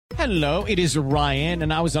Hello, it is Ryan,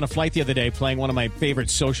 and I was on a flight the other day playing one of my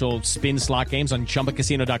favorite social spin slot games on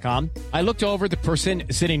ChumbaCasino.com. I looked over at the person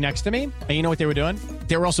sitting next to me, and you know what they were doing?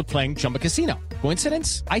 They were also playing Chumba Casino.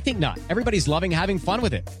 Coincidence? I think not. Everybody's loving having fun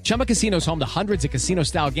with it. Chumba Casino is home to hundreds of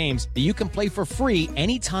casino-style games that you can play for free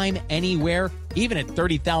anytime, anywhere, even at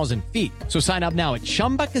 30,000 feet. So sign up now at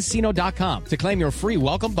ChumbaCasino.com to claim your free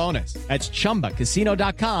welcome bonus. That's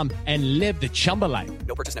ChumbaCasino.com and live the Chumba life.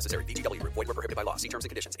 No purchase necessary. VGW. Void where prohibited by law. See terms and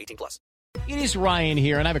conditions. 18+. It is Ryan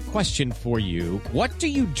here, and I have a question for you. What do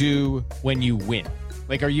you do when you win?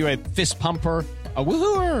 Like, are you a fist pumper, a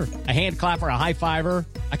woohooer, a hand clapper, a high fiver?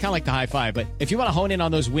 I kind of like the high five, but if you want to hone in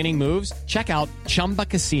on those winning moves, check out Chumba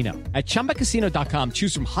Casino. At ChumbaCasino.com,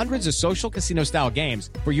 choose from hundreds of social casino-style games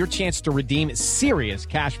for your chance to redeem serious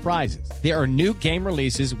cash prizes. There are new game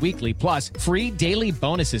releases weekly, plus free daily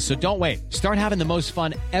bonuses, so don't wait. Start having the most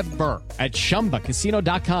fun ever at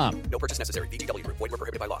ChumbaCasino.com. No purchase necessary. VGW. Void where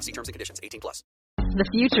prohibited by law. See terms and conditions. 18+. The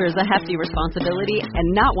future is a hefty responsibility and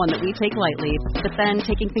not one that we take lightly. But then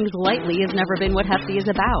taking things lightly has never been what Hefty is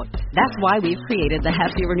about. That's why we've created the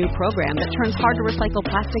Hefty Renew program that turns hard-to-recycle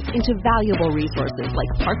plastics into valuable resources like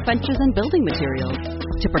park benches and building materials.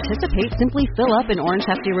 To participate, simply fill up an orange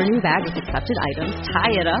Hefty Renew bag with accepted items,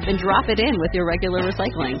 tie it up, and drop it in with your regular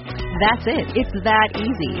recycling. That's it. It's that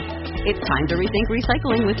easy. It's time to rethink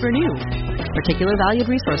recycling with Renew. Particular valued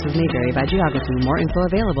resources may vary by geography. More info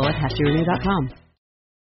available at heftyrenew.com.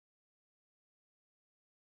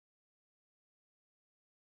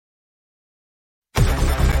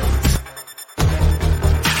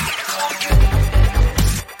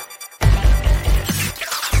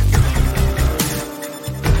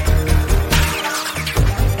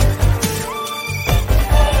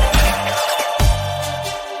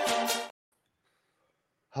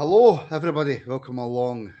 Hello, everybody. Welcome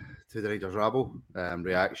along to the Rangers Rabble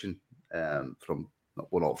reaction from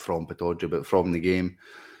the game.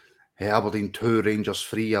 Aberdeen 2, Rangers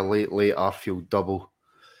 3, a late Arfield double.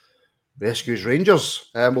 Rescues Rangers.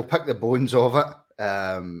 We'll pick the bones of it.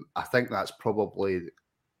 I think that's probably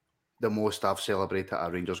the most I've celebrated a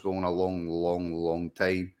Rangers goal in a long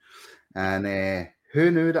time. And who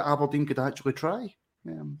knew that Aberdeen could actually try?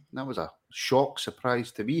 That was a shock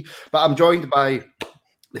surprise to me. But I'm joined by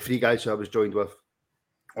the three guys who I was joined with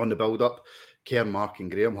on the build-up, Cairn, Mark and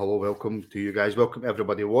Graham. Hello, welcome to you guys. Welcome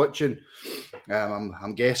everybody watching.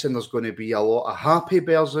 I'm guessing there's going to be a lot of happy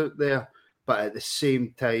bears out there, but at the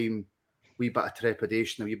same time, a wee bit of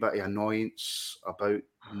trepidation, a wee bit of annoyance about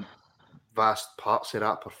vast parts of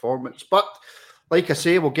that performance. But like I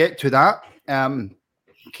say, we'll get to that.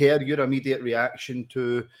 Cairn, your immediate reaction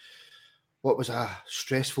to what was a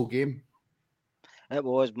stressful game? It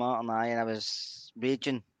was, Martin, and I was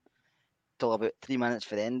raging till about 3 minutes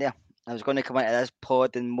for the end there. I was going to come into this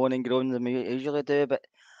pod and moan and groan as I usually do, but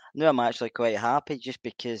now I'm actually quite happy just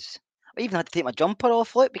because I even had to take my jumper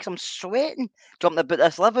off, look, because I'm sweating jumping about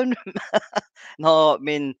this living room. No, I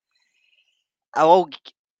mean,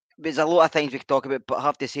 there's a lot of things we could talk about, but I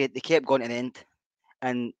have to say they kept going to the end,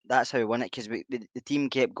 and that's how we won it because the team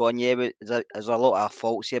kept going. Yeah, there's a lot of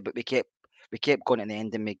faults here, but we kept going to the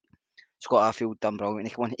end, and Scott Arfield done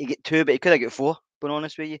brilliant. He got 2, but he could have got 4, being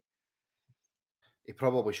honest with you. He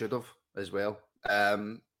probably should have as well.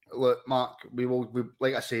 Look, Mark, we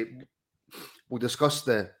like I say, we'll discuss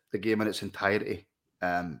the game in its entirety.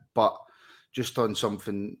 But just on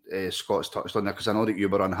something Scott's touched on there, because I know that you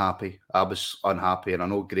were unhappy. I was unhappy, and I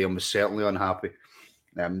know Graham was certainly unhappy.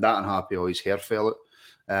 That unhappy always hair fell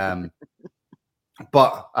out.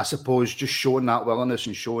 But I suppose just showing that willingness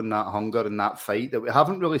and showing that hunger and that fight that we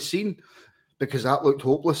haven't really seen, because that looked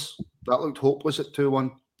hopeless. That looked hopeless at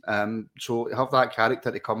 2-1. So to have that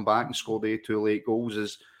character to come back and score the 2 late goals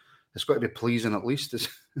it's got to be pleasing at least.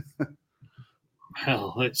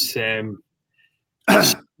 Well, it's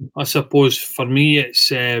I suppose for me it's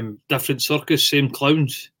different circus, same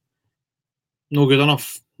clowns. No good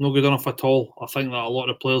enough at all. I think that a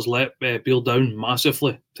lot of players let Beale down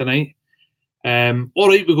massively tonight. All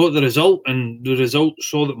right, we got the result, and the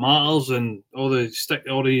result's all that matters, and all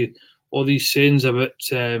these sayings about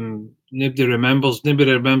nobody remembers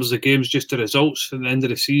the games, just the results at the end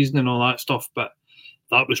of the season and all that stuff. But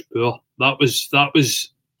that was poor. That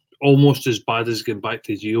was almost as bad as going back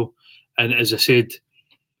to Gio. And as I said,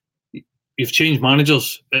 you've changed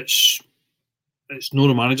managers. It's not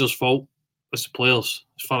the manager's fault. It's the players,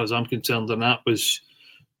 as far as I'm concerned. And that was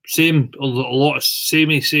a lot of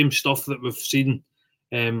same stuff that we've seen.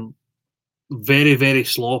 Very, very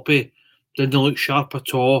sloppy. Didn't look sharp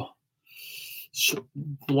at all. So,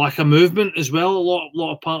 lack of movement as well. A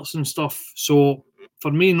lot of parts and stuff. So for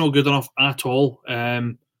me, not good enough at all.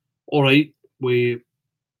 All right, we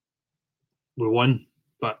we won.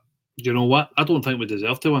 But do you know what? I don't think we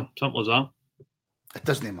deserve to win. Simple as that. It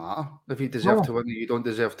doesn't matter if you deserve to win or you don't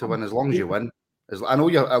deserve to win, as long as you win. I know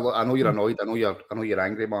you're annoyed. I know you're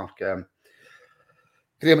angry, Mark. Graham,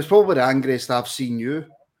 it's probably the angriest I've seen you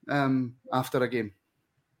after a game.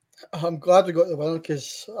 I'm glad we got the win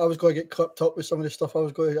because I was going to get clipped up with some of the stuff I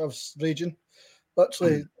was raging.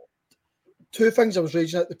 Actually, two things I was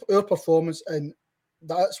raging at: our performance, and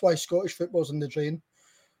that's why Scottish football's in the drain.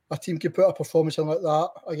 A team could put a performance in like that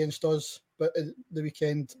against us, but the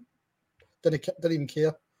weekend didn't even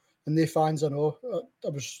care. And they fans, I know,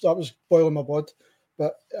 that was boiling my blood.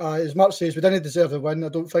 But as Mark says, we didn't deserve the win. I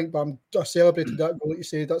don't think, but I celebrated that goal, like you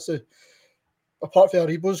said. That's apart from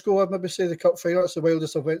Aribo's goal, I'd maybe say the cup final. That's the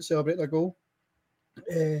wildest I've went celebrating a goal.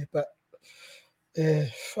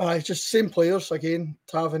 Just same players again.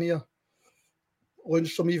 Tavernier,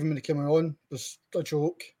 Lundstrom, even when he came on, was a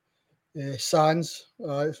joke. Sands,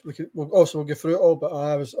 we'll go through it all, but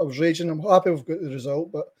I was raging. I'm happy we've got the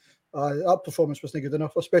result, but that performance wasn't good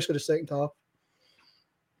enough, especially the second half.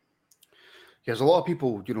 There's a lot of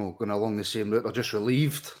people, going along the same route. They're just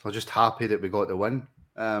relieved. They're just happy that we got the win.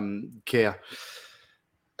 Care.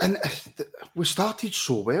 And we started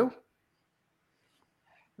so well.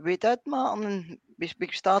 We did, Martin. We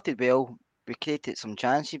started well. We created some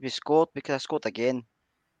chances. We scored because I scored again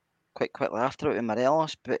quite quickly after it with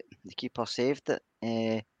Morelos, but the keeper saved it.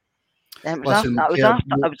 It was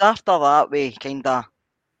after that we kind of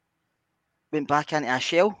went back into a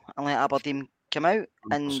shell and let Aberdeen come out.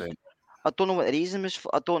 100%. And I don't know what the reason was.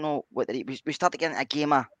 I don't know what we started getting a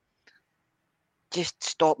game of just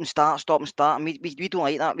stop and start, and we don't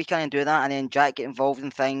like that. We can't do that. And then Jack get involved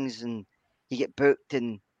in things, and he get booked,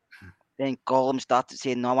 and then Gollum started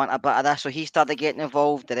saying, "No, I want a bit of this." So he started getting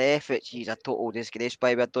involved. The ref, which he's a total disgrace.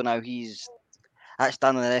 By the way, I don't know how he's that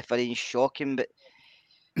standing the referee is shocking, but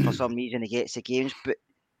for some reason he gets the games. But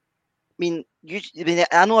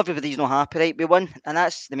I know everybody's not happy, right? We won, and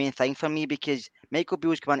that's the main thing for me because Michael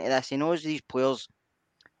Beale's come into this. He knows these players.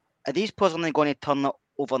 Are these players only going to turn up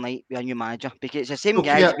overnight with a new manager? Because it's the same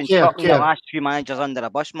guys who've been chucking the last few managers under a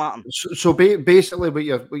bus, Martin. So basically, what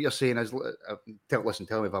you're saying is, tell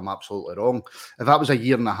me if I'm absolutely wrong. If that was a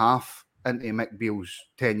year and a half into Mick Beale's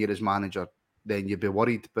tenure as manager, then you'd be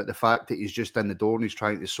worried. But the fact that he's just in the door and he's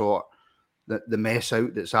trying to sort the mess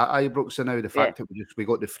out that's at Ibrox now, the fact that we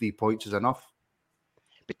got the 3 points is enough.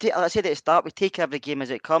 But like I said at the start, we take every game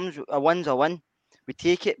as it comes. A win's a win. We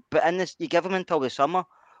take it, but in this, you give him until the summer.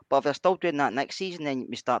 But if they're still doing that next season, then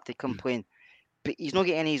we start to complain. But he's not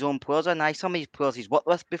getting any of his own players in. Some of these players he's worked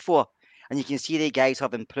with before, and you can see the guys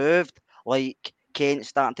have improved. Like Kent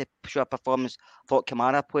starting to show a performance. I thought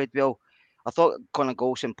Kamara played well. I thought Conor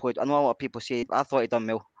Golson played. I know a lot of people say I thought he done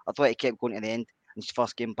well. I thought he kept going to the end in his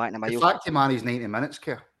first game back in the Mayo. The fact he managed 90 minutes,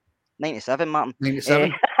 Kerr. 97, Martin.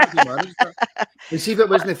 97. And see if it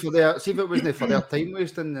wasn't for their time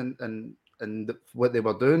wasting and what they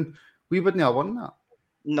were doing, we wouldn't have won that.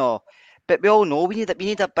 No, but we all know we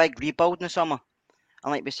need a big rebuild in the summer.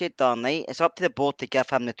 And like we said the other night, it's up to the board to give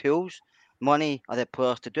him the tools, money, or the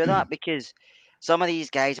players to do that because some of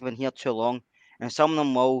these guys have been here too long, and some of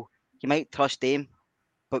them you might trust them,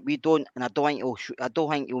 but we don't. And I don't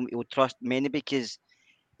think he'll trust many because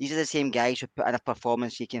these are the same guys who put in a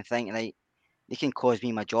performance you can think, right, they can cause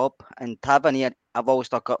me my job. And Tavernier, I've always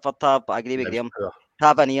stuck up for Tav, but I agree with Graham.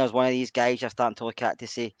 Tavernier is one of these guys you're starting to look at to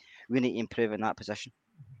say we need to improve in that position.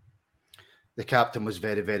 The captain was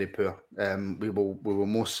very, very poor. We will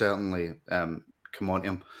most certainly come on to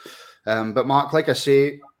him. But Mark, like I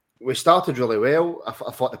say, we started really well. I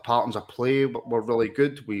thought the patterns of play were really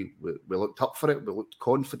good. We looked up for it. We looked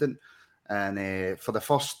confident. And for the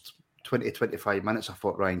first 20-25 minutes, I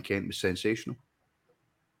thought Ryan Kent was sensational.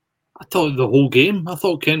 I thought the whole game. I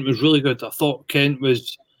thought Kent was really good. I thought Kent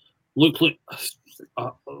looked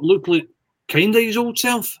like kind of his old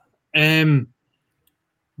self.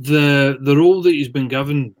 The role that he's been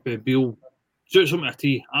given by Beale suits him to a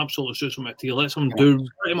T. Absolutely suits him to a T. Lets him do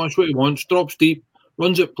pretty much what he wants. Drops deep,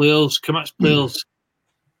 runs at players, commits players.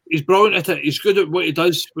 He's brilliant at it. He's good at what he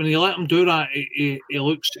does. When you let him do that, he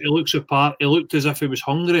looks apart. He looked as if he was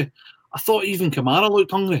hungry. I thought even Kamara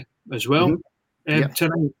looked hungry as well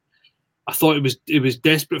tonight. I thought he was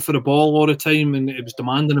desperate for the ball all the time, and he was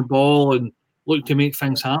demanding the ball and looked to make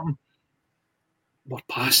things happen. We're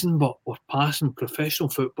passing professional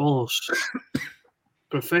footballers.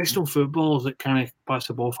 Professional footballers that can't pass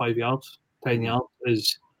the ball 5 yards, 10 yards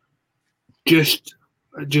is just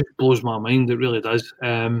blows my mind. It really does.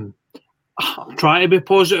 I'm trying to be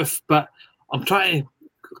positive, but I'm trying to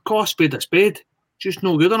call a spade a spade. Just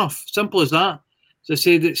not good enough. Simple as that. As I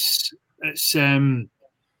said, it's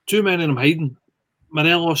too many of them hiding.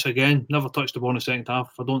 Morelos again never touched the ball in the second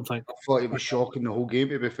half. I don't think. I thought he was shocking the whole game.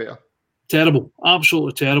 To be fair, Terrible,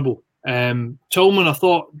 absolutely terrible. Tillman, I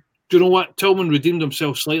thought, do you know what? Tillman redeemed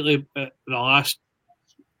himself slightly at the last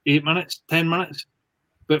 8 minutes, 10 minutes.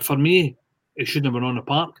 But for me, it shouldn't have been on the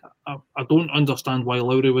park. I don't understand why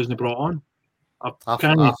Lowry wasn't brought on. I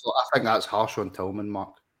think that's harsh on Tillman,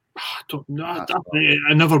 Mark.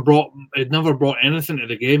 I never brought anything to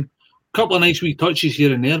the game. A couple of nice wee touches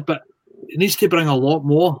here and there, but it needs to bring a lot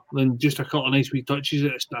more than just a couple of nice wee touches.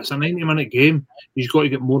 It's a 90-minute game. He's got to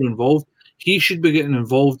get more involved. He should be getting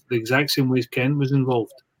involved the exact same way as Kent was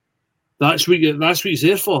involved. That's what he's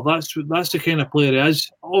there for. That's the kind of player he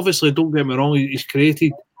is. Obviously, don't get me wrong, he's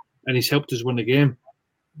created and he's helped us win the game.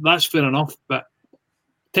 That's fair enough, but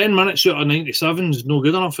 10 minutes out of 97 is no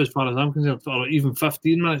good enough as far as I'm concerned, or even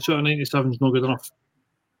 15 minutes out of 97 is no good enough.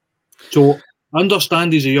 So I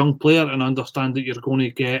understand he's a young player and I understand that you're going to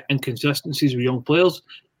get inconsistencies with young players.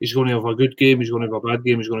 He's going to have a good game, he's going to have a bad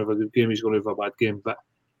game, he's going to have a good game, he's going to have a bad game. But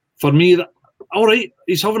for me, all right,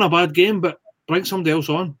 he's having a bad game, but bring somebody else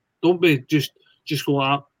on. Don't be just go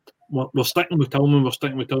like that. We're sticking with Tillman, we're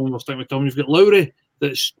sticking with Tillman. You've got Lowry,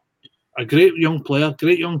 that's a great young player,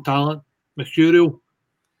 great young talent, mercurial,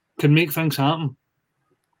 can make things happen.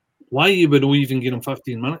 Why you would not even give him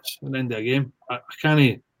 15 minutes at the end of the game? I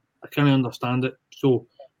can't understand it. So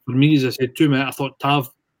for me, as I said, 2 minutes, I thought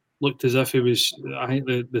Tav looked as if he was, I think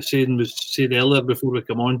the saying was said earlier before we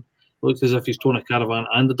come on, looked as if he's towing a caravan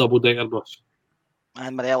and a double-decker bus.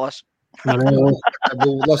 And Morelos.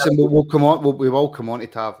 Listen, we'll come on. We will come on to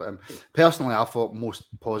Tav. Personally, I thought most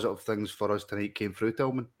positive things for us tonight came through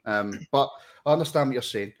Tillman. But I understand what you're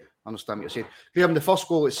saying. Graham, the first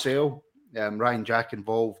goal itself, Ryan Jack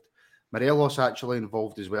involved. Morelos actually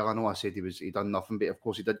involved as well. I know I said he done nothing, but of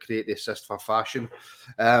course he did create the assist for Fashion.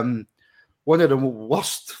 One of the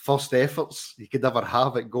worst first efforts you could ever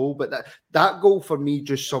have at goal. But that goal for me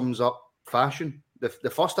just sums up Fashion. The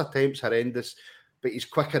first attempt's horrendous, but he's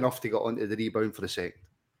quick enough to get onto the rebound for the second.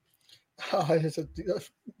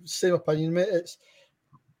 Same opinion, mate. It's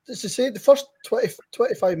to say the first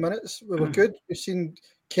 25 minutes we were good. We've seen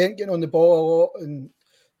Kent getting on the ball a lot and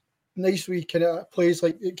nice wee kind of plays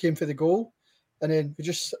like it came for the goal, and then we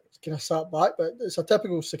just kind of sat back. But it's a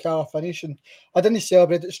typical Sakala finish, and I didn't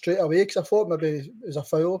celebrate it straight away because I thought maybe it was a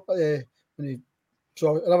foul.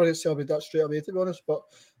 So I never celebrated that straight away, to be honest. But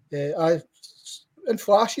in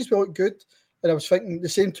flashes we looked good, and I was thinking the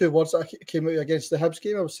same two words that came out against the Hibs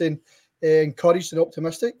game. I was saying encouraged and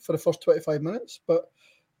optimistic for the first 25 minutes, but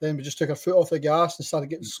then we just took our foot off the gas and started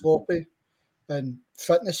getting sloppy. And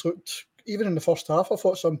fitness looked, even in the first half, I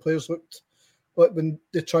thought some players looked like when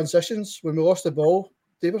the transitions, when we lost the ball,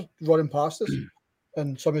 they were running past us.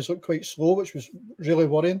 And some of us looked quite slow, which was really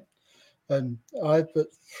worrying. And but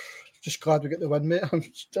just glad we get the win, mate.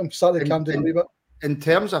 I'm starting to calm down a wee bit. In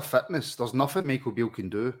terms of fitness, there's nothing Michael Beale can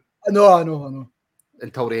do. I know.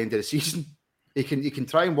 Until the end of the season. He can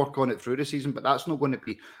try and work on it through the season, but that's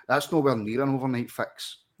nowhere near an overnight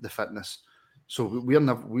fix, the fitness. So we're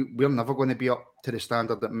never going to be up to the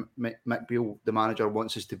standard that Mick Beale, the manager,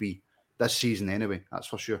 wants us to be this season anyway, that's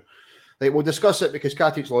for sure. Right, we'll discuss it because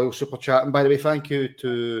Katic's Loyal Super Chat. And by the way, thank you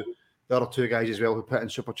to the other two guys as well who put in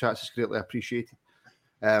Super Chats. It's greatly appreciated.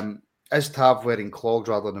 Is Tav wearing clogs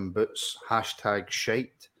rather than boots?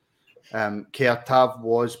 #shite. Kerr, Tav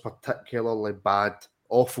was particularly bad.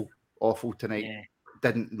 Awful tonight. Yeah.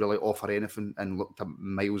 Didn't really offer anything and looked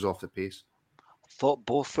miles off the pace. Thought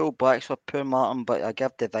both full backs were poor, Martin, but I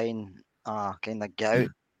give Devine kind of get out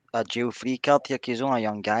a jail-free card here because he's only a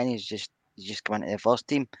young guy and he's just come into the first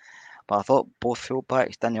team. But I thought both full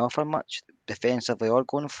backs didn't offer much defensively or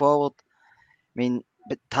going forward. I mean,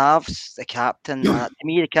 but Tav's the captain. To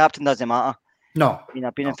me, the captain doesn't matter. No. I mean,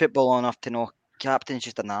 I've been in football long enough to know captain's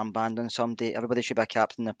just an armband on somebody. Everybody should be a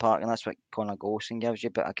captain in the park, and that's what Conor Golson gives you.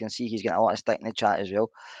 But I can see he's getting a lot of stick in the chat as well.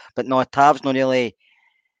 But no, Tav's not really.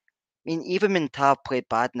 I mean, even when Tav played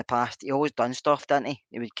bad in the past, he always done stuff, didn't he?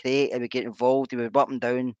 He would create, he would get involved, he would up and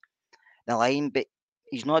down the line, but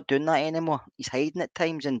he's not doing that anymore. He's hiding at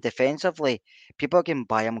times, and defensively, people are getting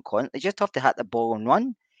by him constantly. They just have to hit the ball and run,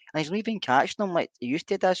 and he's not even catching them like he used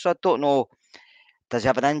to do. So I don't know, does he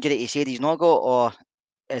have an injury he said he's not got, or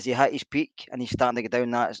is he hit his peak and he's starting to get down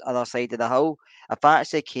that other side of the hill? If that's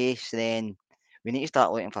the case, then we need to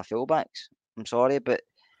start looking for fullbacks. I'm sorry, but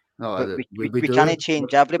no, we can't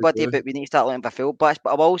change everybody, but we need to start looking for fullbacks.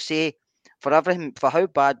 But I will say, for how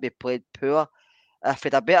bad we played poor, if we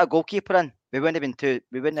had a better goalkeeper in, we wouldn't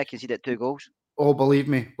have conceded 2 goals. Oh, believe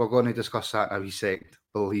me, we're going to discuss that in a wee second.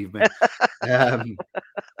 Believe me.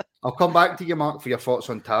 I'll come back to you, Mark, for your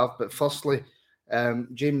thoughts on Tav. But firstly,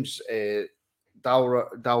 James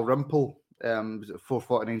Dalrymple,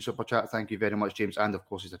 449 super chat. Thank you very much, James, and of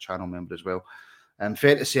course he's a channel member as well.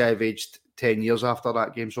 Fair to say I've aged 10 years after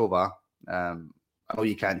that game so far. I know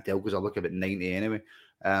you can't tell because I look about 90 anyway.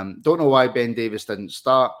 Don't know why Ben Davies didn't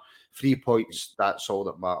start. 3 points, that's all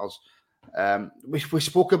that matters. We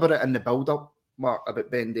spoke about it in the build-up, Mark, about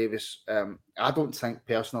Ben Davies. I don't think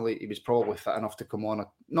personally he was probably fit enough to come on.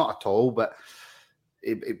 Not at all, but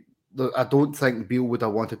I don't think Beale would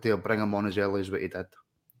have wanted to bring him on as early as what he did.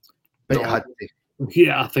 But he had to.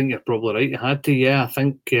 Yeah, I think you're probably right. He had to, yeah. I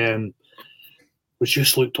think we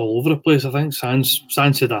just looked all over the place. I think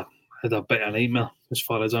Sans had a bit of a nightmare as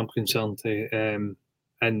far as I'm concerned.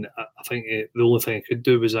 And I think the only thing I could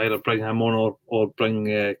do was either bring him on or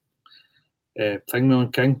bring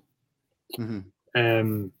Thingman King.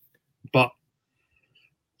 Mm-hmm. But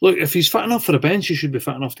look, if he's fit enough for the bench, he should be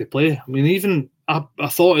fit enough to play. I mean, even I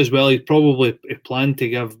thought as well he planned to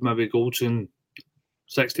give maybe Goldson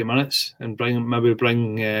 60 minutes and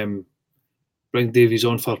bring Davies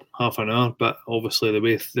on for half an hour. But obviously the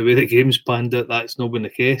way the game's planned it, that's not been the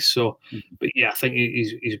case. So, but yeah, I think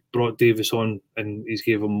he's brought Davies on and he's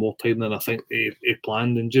gave him more time than I think he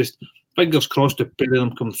planned. And just fingers crossed the pair of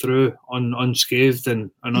them come through unscathed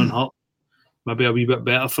and unhurt. Maybe a wee bit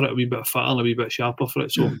better for it, a wee bit fitter and a wee bit sharper for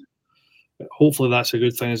it. So hopefully that's a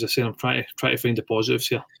good thing. As I say, I'm trying to find the positives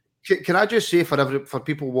here. Can I just say for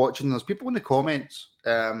people watching, there's people in the comments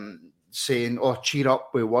saying, "Oh, cheer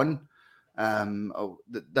up, we won.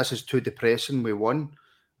 This is too depressing, we won."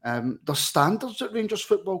 There's standards at Rangers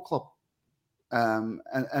Football Club,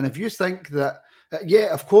 and if you think that,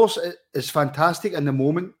 yeah, of course it's fantastic in the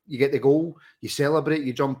moment. You get the goal, you celebrate,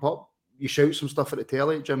 you jump up, you shout some stuff at the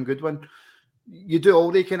telly, Jim Goodwin. You do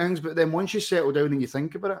all the kind of things, but then once you settle down and you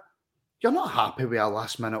think about it, you're not happy with a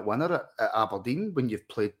last-minute winner at Aberdeen when you've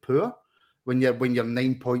played poor, when you're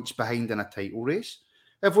 9 points behind in a title race.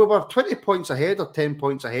 If we were 20 points ahead or 10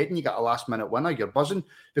 points ahead and you got a last-minute winner, you're buzzing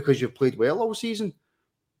because you've played well all season.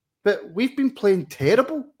 But we've been playing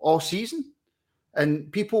terrible all season,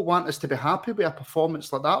 and people want us to be happy with a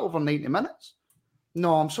performance like that over 90 minutes.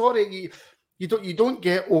 No, I'm sorry, you don't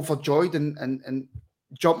get overjoyed and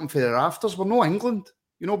jumping for the rafters. We're no England,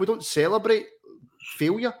 we don't celebrate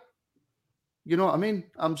failure. You know what I mean?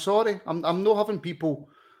 I'm sorry. I'm not having people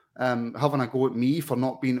having a go at me for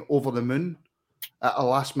not being over the moon at a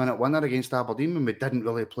last-minute winner against Aberdeen when we didn't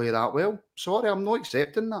really play that well. Sorry, I'm not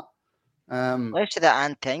accepting that. Let's say the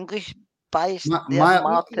anti-English bias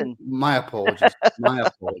Martin. My apologies. My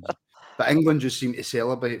apologies. But England just seem to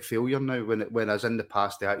celebrate failure now, whereas in the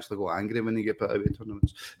past they actually got angry when they get put out of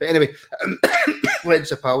tournaments. But anyway, Len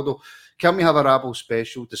Capaldo, can we have a Rabble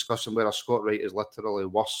special discussing where a Scott Wright is literally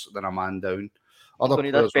worse than a man down? Other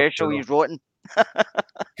players special, he's rotten.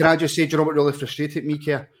 Can I just say, do you know what really frustrated me,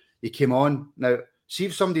 Kerr? He came on. Now, see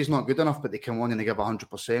if somebody's not good enough, but they come on and they give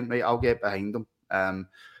 100%, right? I'll get behind them.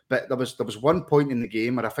 But there was one point in the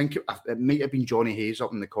game where I think it might have been Johnny Hayes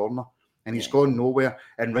up in the corner, and he's gone nowhere,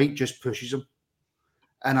 and Wright just pushes him.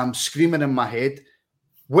 And I'm screaming in my head,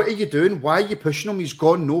 what are you doing? Why are you pushing him? He's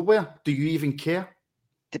gone nowhere. Do you even care?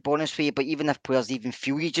 To be honest with you, but even if players even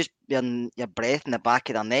feel you, just your breath in the back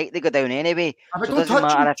of their neck, they go down anyway. So don't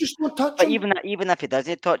touch him. Just don't touch him. But even if he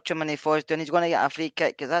doesn't touch him and he falls down, he's going to get a free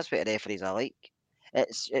kick because that's what the referees are like.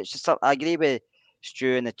 It's just, I agree with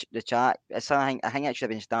Stu in the chat. I think it should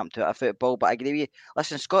have been stamped out of football, but I agree with you.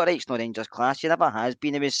 Listen, Scott Wright's not Rangers class. He never has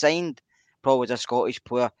been. He was signed probably as a Scottish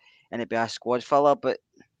player and it'd be a squad filler, but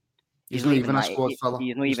he's not even a squad filler.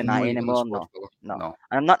 He's not even that anymore. No.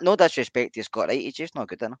 And I'm no disrespect to Scott Wright. He's just not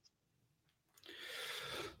good enough.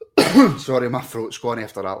 Sorry, my throat's gone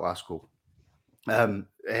after that last goal.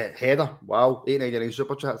 Heather, wow, 899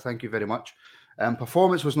 super chat. Thank you very much.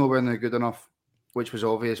 Performance was nowhere near good enough, which was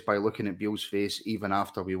obvious by looking at Beale's face even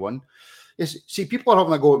after we won. Yes, see, people are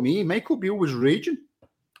having a go at me. Michael Beale was raging,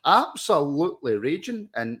 absolutely raging,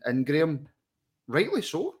 and Graham, rightly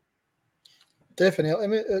so. Definitely. I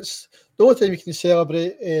mean, it's the only time you can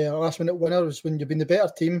celebrate a last-minute winner is when you've been the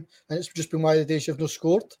better team, and it's just been one of the days you've not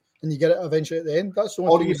scored, and you get it eventually at the end. That's the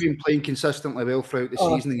only. Or you've been playing consistently well throughout the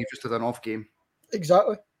season, and you've just had an off game.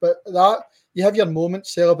 Exactly, but that you have your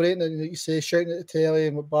moments celebrating, and you say shouting at the telly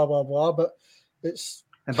and blah blah blah. But it's.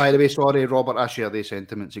 And by the way, sorry, Robert, I share these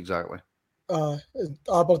sentiments exactly.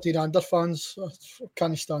 Aberdeen under fans, I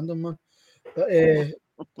can't stand them, man. But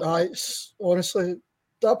it's honestly.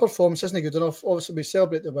 That performance isn't good enough. Obviously, we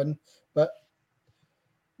celebrate the win, but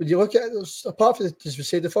when you look at it, apart from as we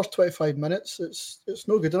said, the first 25 minutes, it's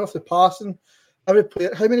not good enough. The passing, every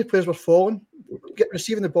player, how many players were falling,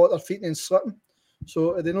 receiving the ball at their feet and then slipping?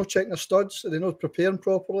 So are they not checking their studs? Are they not preparing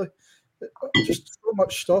properly? Just so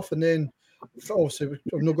much stuff, and then obviously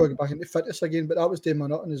I'm not going to go back into fitness again, but that was doing my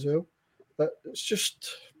nothing as well. But it's just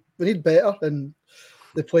we need better, and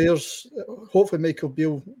the players. Hopefully, Michael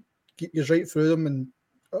Beale gets right through them, and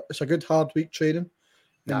it's a good hard week training.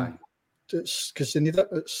 Aye. It's because they need it.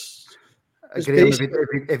 It's Graham,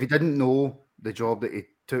 if he didn't know the job that he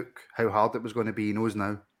took, how hard it was going to be, he knows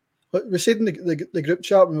now. Like we said in the group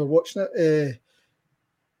chat when we were watching it,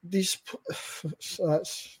 I'm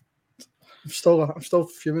still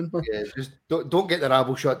fuming. Man. Yeah, just don't get the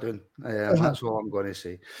rabble shut down. That's all I'm going to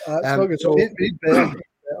say. That's not good. So, we need better.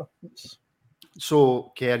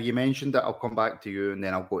 So, Kerr, you mentioned that. I'll come back to you and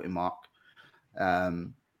then I'll go to Mark.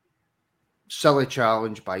 Silly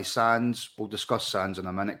challenge by Sands. We'll discuss Sands in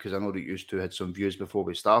a minute because I know that you two had some views before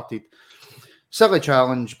we started. Silly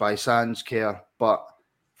challenge by Sands, Kerr, but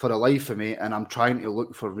for the life of me, and I'm trying to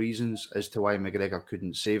look for reasons as to why McGregor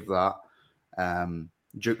couldn't save that.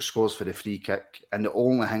 Duke scores for the free kick, and the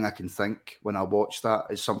only thing I can think when I watch that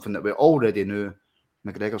is something that we already knew.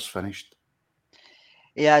 McGregor's finished.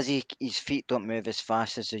 His feet don't move as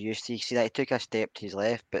fast as they used to. You see that he took a step to his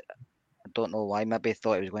left, but I don't know why. Maybe he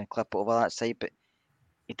thought he was going to clip it over that side, but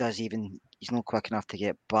he's not quick enough to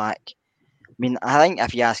get back. I mean, I think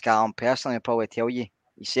if you ask Alan personally, he'll probably tell you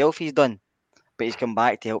himself he's done, but he's come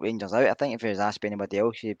back to help Rangers out. I think if he was asked by anybody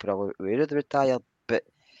else, he probably would have retired, but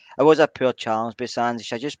it was a poor challenge by Sands. He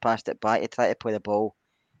should have just passed it back. He tried to play the ball.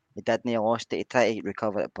 He didn't. He lost it. He tried to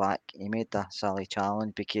recover it back. He made a silly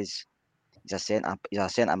challenge because he's a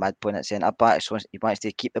centre mid playing at centre back. So he wants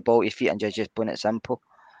to keep the ball at his feet and just playing it simple.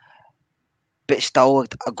 But still,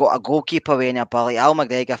 I got a goalkeeper with any ability. Al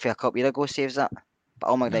McGregor for a couple of years ago saves that. But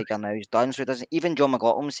Al McGregor now is done, so he doesn't. Even John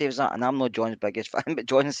McLaughlin saves that, and I'm not John's biggest fan, but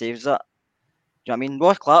John saves that. Do you know what I mean?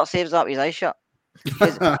 Ross Clark saves that with his eye shut.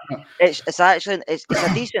 It's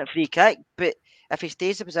a decent free kick, but if he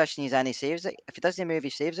stays the position he's in, he saves it. If he doesn't move, he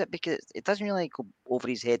saves it because it doesn't really go over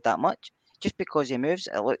his head that much. Just because he moves,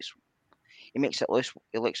 he makes it looks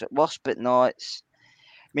worse. But no, it's.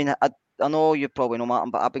 I mean, I know you probably know Martin,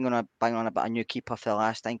 but I've been going to bang on about a new keeper for the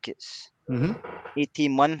last, I think it's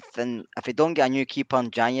 18 months, and if we don't get a new keeper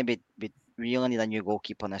in January, we really need a new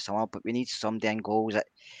goalkeeper in the summer. But we need somebody in goals that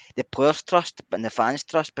the players trust and the fans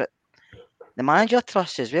trust, but the manager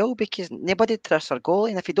trusts as well, because nobody trusts our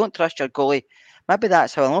goalie, and if you don't trust your goalie, maybe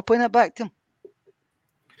that's how I'm not putting it back to him.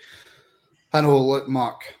 I know, look,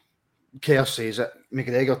 Mark, Kerr says it,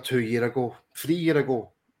 McGregor 3 years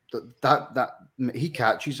ago, that he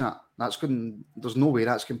catches that. That's good. There's no way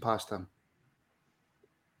that's going past him.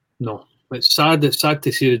 No, it's sad. It's sad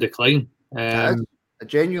to see the decline. It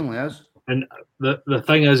genuinely is. And the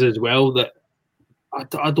thing is as well that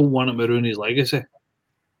I don't want him to ruin his legacy.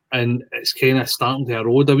 And it's kind of starting to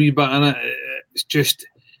erode a wee bit in it. It's just,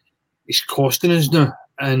 it's costing us now.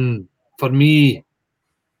 And for me,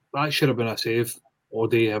 that should have been a save all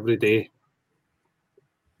day, every day.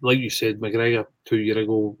 Like you said, McGregor 2 years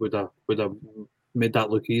ago would have made that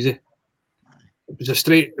look easy. It was a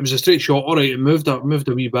straight shot. All right, it moved a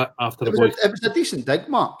wee bit after the boy. It was a decent dig,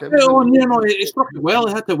 Mark. He struck it well.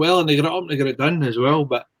 He hit it well, and they got it up and they got it done as well.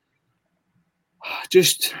 But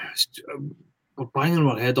just we're banging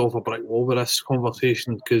our head off a brick wall with this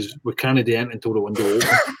conversation because we can't do anything until the window opens.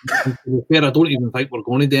 To be fair, I don't even think we're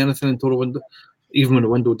going to do anything until the window. Even when the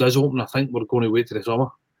window does open, I think we're going to wait till the summer.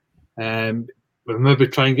 We'll maybe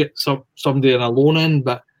try and get somebody in a loan in,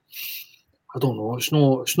 but I don't know. It's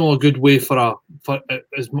not a good way for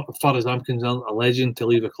as far as I'm concerned, a legend to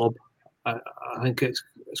leave a club. I think it's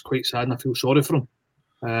quite sad, and I feel sorry for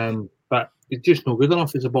him. But he's just not good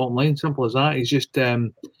enough. It's the bottom line, simple as that. He's just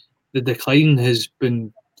the decline has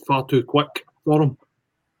been far too quick for him.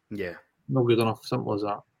 Yeah, not good enough. Simple as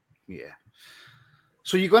that. Yeah.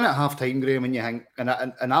 So you're going at half time, Graham, and you think, and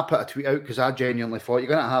I put a tweet out because I genuinely thought you're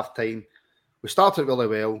going at half time. We started really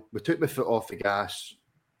well. We took the foot off the gas.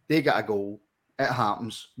 They get a goal. It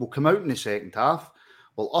happens. We'll come out in the second half.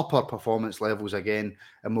 We'll up our performance levels again,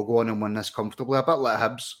 and we'll go on and win this comfortably. A bit like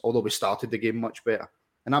Hibs, although we started the game much better.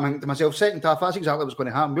 And I'm thinking to myself, second half, that's exactly what's going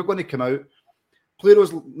to happen. We're going to come out, play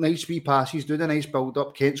those nice wee passes, do the nice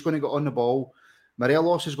build-up. Kent's going to get on the ball.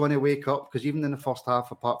 Morelos is going to wake up, because even in the first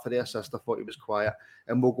half, apart from the assist, I thought he was quiet.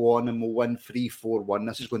 And we'll go on and we'll win 3-4-1.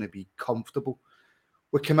 This is going to be comfortable.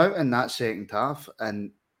 We came out in that second half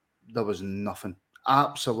and there was nothing.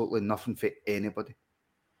 Absolutely nothing for anybody.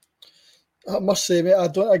 I must say, mate, I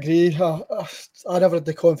don't agree. I never had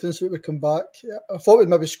the confidence that we would come back. I thought we'd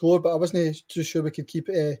maybe score, but I wasn't too sure we could keep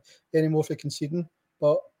it any more for conceding.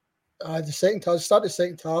 But the second half, started the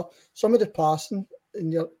second half, some of the passing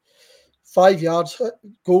in your 5 yards,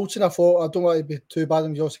 Goldson, I thought, I don't want to be too bad,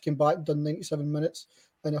 and he also came back and done 97 minutes.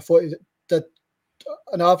 And I thought did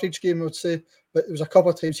an average game, I would say, but there was a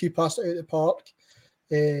couple of times he passed it out the park.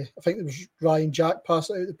 I think there was Ryan Jack passed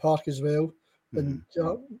it out the park as well. And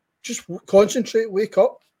just concentrate, wake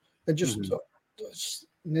up, and just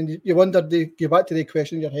and then you wonder, go back to the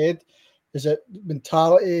question in your head, is it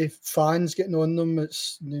mentality, fans getting on them?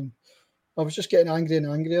 I was just getting angrier and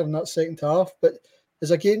angrier in that second half. But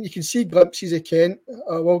as again, you can see glimpses of Kent.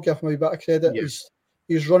 I will give him a bit of credit. Yeah.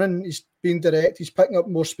 He's running, he's being direct, he's picking up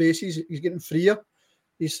more spaces, he's getting freer.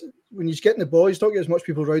 When he's getting the ball, he's not getting as much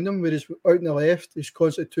people around him, whereas out on the left, he's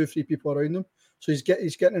constantly 2-3 people around him. So he's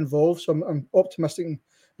getting involved. So I'm optimistic and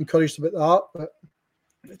encouraged about that.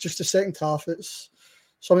 But just the second half, it's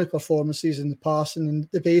some of the performances and the passing and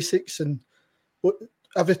the basics and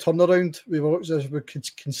every turnaround we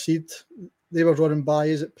could concede. They were running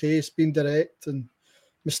by us at pace, being direct, and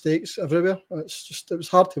mistakes everywhere. It was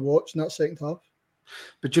hard to watch in that second half.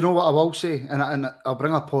 But you know what I will say, and I'll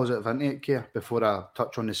bring a positive into it here before I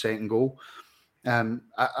touch on the second goal.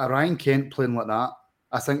 A Ryan Kent playing like that,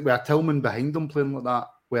 I think with a Tillman behind him playing like that,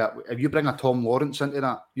 where if you bring a Tom Lawrence into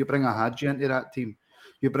that, you bring a Hadji into that team,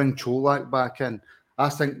 you bring Cholak back in, I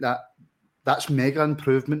think that's mega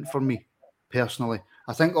improvement for me, personally.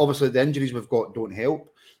 I think obviously the injuries we've got don't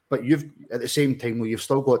help, but you've at the same time, you've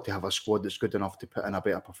still got to have a squad that's good enough to put in a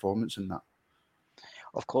better performance in that.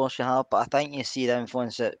 Of course you have, but I think you see the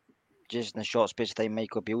influence that just in the short space of time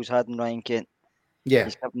Michael Beale's had in Ryan Kent. Yeah,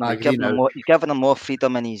 he's giving him more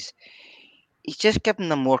freedom, and he's just giving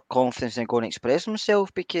them more confidence in going to express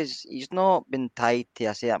himself, because he's not been tied to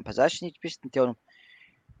a certain position. He's just been telling him,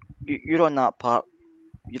 you're on that part,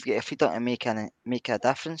 you've got a freedom to make a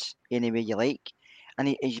difference any way you like.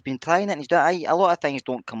 And he's been trying it, and he's done a lot of things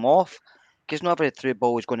don't come off, because not every through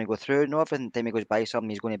ball is going to go through, not every time he goes by something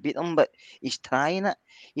he's going to beat them, but he's trying it.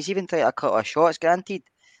 He's even tried a couple of shots, granted.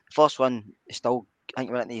 The first one is still, I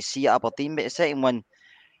think we didn't see at Aberdeen, but the second one,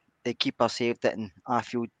 the keeper saved it and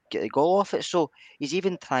Arfield get the goal off it. So he's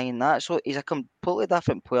even trying that. So he's a completely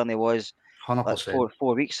different player than he was 100%. Like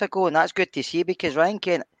 4 weeks ago, and that's good to see, because Ryan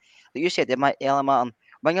Kent, like you said, earlier, Martin,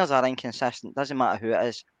 wingers are inconsistent, doesn't matter who it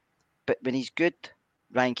is, but when he's good,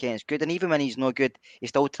 Ryan Kent's good, and even when he's not good, he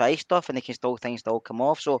still tries stuff, and things still come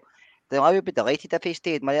off. So I would be delighted if he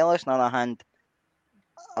stayed. Morelos, on the other hand,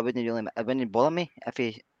 it wouldn't bother me if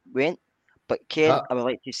he went. But Kent, I would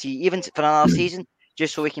like to see, even for another season,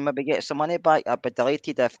 just so we can maybe get some money back. I'd be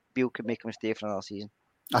delighted if Bill could make him stay for another season.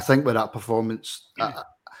 I think with that performance, I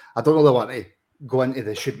don't really want to go into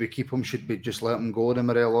the should we keep him, should we just let him go, the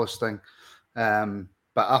Morelos thing. But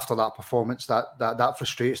after that performance, that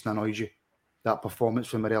frustrates and annoys you. That performance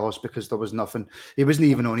for Morelos, because there was nothing. He wasn't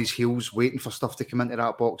even on his heels waiting for stuff to come into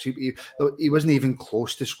that box. He wasn't even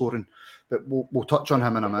close to scoring. But we'll touch on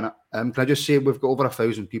him in a minute. Can I just say we've got over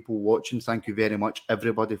 1,000 people watching. Thank you very much,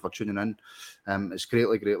 everybody, for tuning in. It's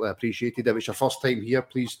greatly appreciated. If it's your first time here,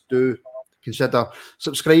 please do consider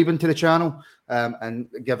subscribing to the channel and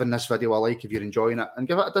giving this video a like if you're enjoying it, and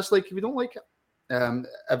give it a dislike if you don't like it.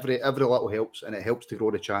 Every little helps, and it helps to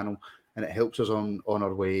grow the channel, and it helps us on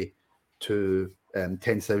our way to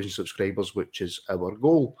 10,000 subscribers, which is our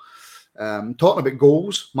goal. Talking about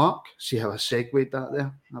goals, Mark, see how I segued that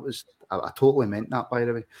there? I totally meant that, by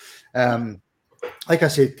the way. Like I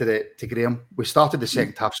said to Graham, we started the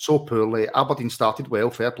second half so poorly. Aberdeen started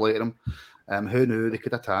well, fair play to them. Who knew they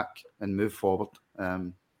could attack and move forward?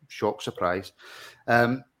 Shock, surprise.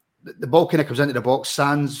 The ball kind of comes into the box.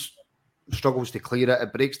 Sands struggles to clear it.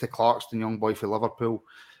 It breaks to Clarkston, young boy for Liverpool.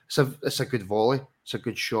 It's a good volley. It's a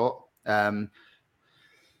good shot. Are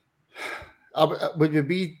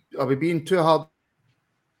we being too hard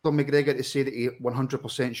on McGregor to say that he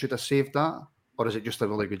 100% should have saved that, or is it just a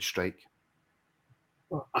really good strike?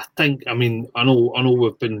 I think, I know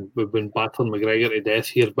we've been battering McGregor to death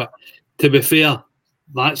here, but to be fair,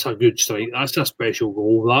 that's a good strike. That's a special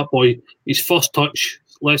goal. That boy, his first touch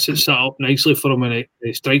lets it set up nicely for him, and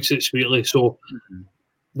he strikes it sweetly. So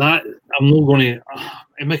that I'm not going to.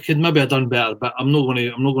 I could maybe have done better, but I'm not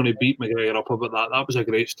going to beat McGregor up about that. That was a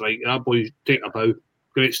great strike. That boy take a bow.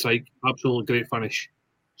 Great strike. Absolutely great finish.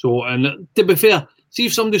 So, and to be fair, see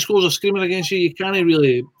if somebody scores a screamer against you, you can't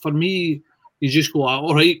really. For me, you just go,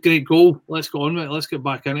 all right, great goal. Let's go on with it. Let's get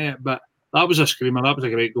back in it. But that was a screamer. That was a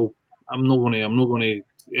great goal. I'm not going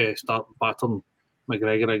to start battering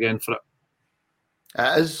McGregor again for it.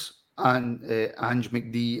 It is, and Ange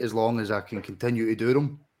McD, as long as I can continue to do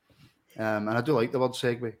them. And I do like the word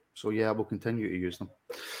segue, so yeah, we'll continue to use them.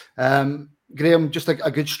 Graham, just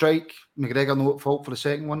a good strike. McGregor no at fault for the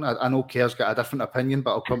second one. I know Kerr's got a different opinion,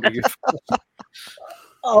 but I'll come to you first.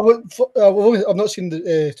 I've not seen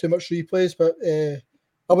too much replays, but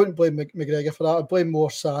I wouldn't blame McGregor for that. I'd blame more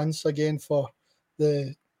Sands again for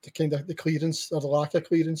the kind of the clearance or the lack of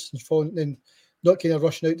clearance and not kind of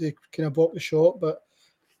rushing out to kind of block the shot. But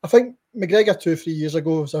I think McGregor 2-3 years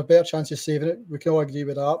ago was a better chance of saving it. We can all agree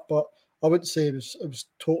with that. But I wouldn't say it was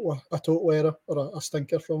a total error or a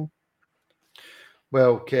stinker from him.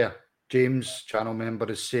 Well, Kerr, James, channel member,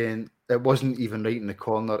 is saying it wasn't even right in the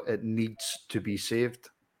corner. It needs to be saved.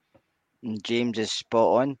 And James is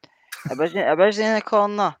spot on. It wasn't in the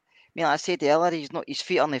corner. I mean, like I said earlier, his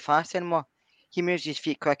feet aren't fast anymore. He moves his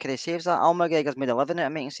feet quicker, he saves that. Al McGregor's made a living out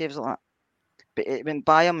of making saves like that. But it went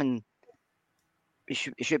by him and it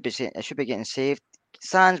should be getting saved.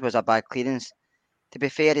 Sands was a bad clearance. To be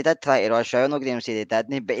fair, he did try to rush out. I'm not going to say he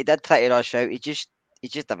didn't, but he did try to rush out. He just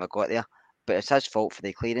never got there. But it's his fault for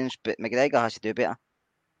the clearance. But McGregor has to do better.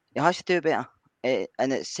 He has to do better.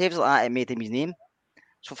 And it saves like that, it made him his name.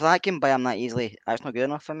 So for that game by him that easily, that's not good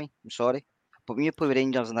enough for me. I'm sorry. But when you play with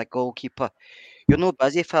Rangers and a goalkeeper, you're not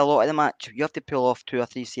busy for a lot of the match. You have to pull off 2 or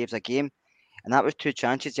 3 saves a game. And that was 2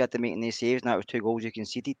 chances you had to make in these saves, and that was 2 goals you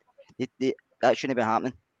conceded. That shouldn't be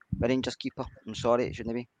happening. The Rangers keeper, I'm sorry, it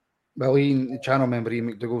shouldn't be. Well, Ian, the channel member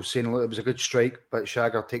Ian McDougall saying, look, it was a good strike, but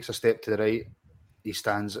Shagger takes a step to the right. He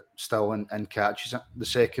stands still and catches it. The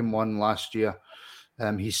second one last year,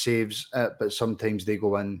 he saves it, but sometimes they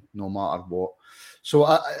go in no matter what. So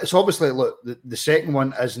it's obviously, look, the second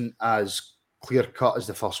one isn't as clear cut as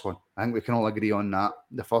the first one. I think we can all agree on that.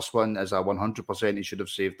 The first one is a 100% he should have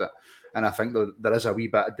saved it. And I think there is a wee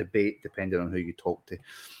bit of debate, depending on who you talk to,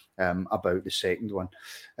 about the second one.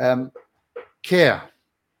 Kerr.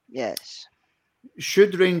 Yes.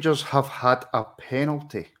 Should Rangers have had a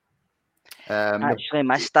penalty? Actually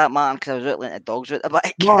missed that, Martin, because I was out letting the dogs out the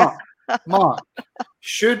back. Mark,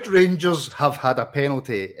 should Rangers have had a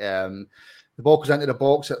penalty? The ball goes into the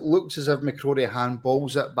box. It looks as if McCrory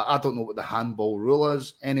handballs it, but I don't know what the handball rule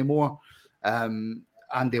is anymore.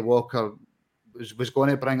 Andy Walker was going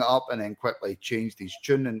to bring it up and then quickly changed his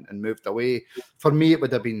tune and moved away. For me, it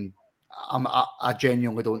would have been, I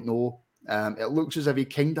genuinely don't know. It looks as if he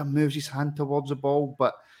kind of moves his hand towards the ball,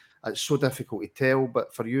 but it's so difficult to tell.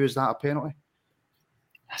 But for you, is that a penalty?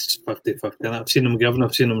 It's 50-50. I've seen them given,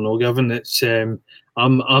 I've seen them not given. It's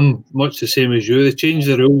I'm much the same as you. They changed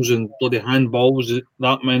the rules and bloody handballs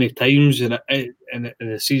that many times in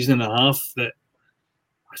a season and a half that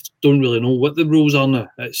I don't really know what the rules are now.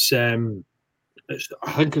 It's I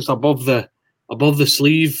think it's above the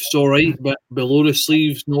sleeve, it's all right, but below the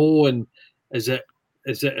sleeves, no. And is it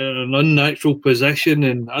an unnatural position?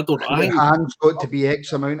 And I don't know. The hand's got to be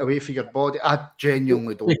X amount away from your body. I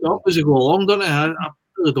genuinely don't know. Up as they go along, don't it? I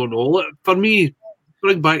really don't know. For me,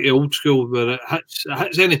 bring back the old school where it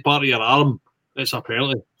hits any part of your arm, it's a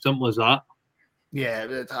penalty. Simple as that.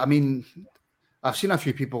 Yeah, I mean, I've seen a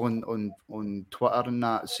few people on Twitter and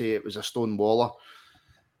that say it was a stone waller.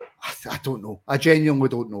 I don't know. I genuinely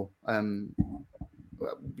don't know.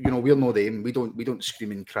 We're no them. We don't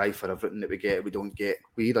scream and cry for everything that we get.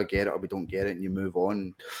 We either get it or we don't get it, and you move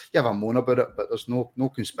on. You have a moan about it, but there's no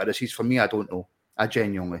conspiracies. For me, I don't know. I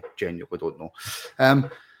genuinely don't know.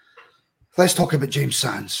 Let's talk about James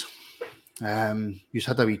Sands. You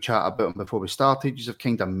had a wee chat about him before we started. You have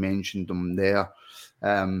kind of mentioned him there.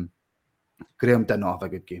 Graham did not have a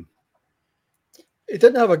good game. He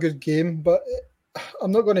didn't have a good game, but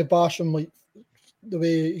I'm not going to bash him like the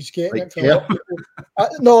way he's getting it. Yeah.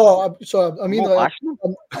 No, I'm sorry. I mean, I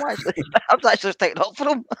was actually sticking up for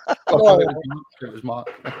him. It was Mark.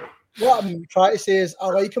 What I'm trying to say is I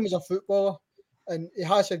like him as a footballer, and he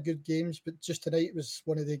has had good games, but just tonight was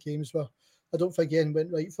one of the games where I don't think anything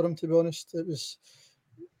went right for him, to be honest.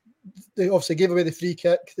 They obviously gave away the free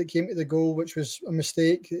kick that came to the goal, which was a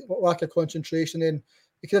mistake, lack of concentration. Then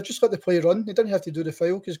he could have just let the play run. He didn't have to do the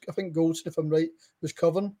foul because I think Goldson, if I'm right, was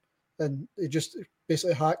covering, and he just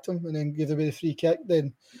basically hacked him and then gave away the free kick.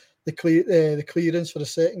 Then the clearance for the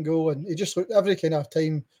second goal, and he just looked every kind of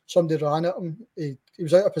time somebody ran at him. He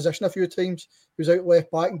was out of position a few times. He was out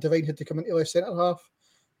left back, and Devine had to come into left centre half.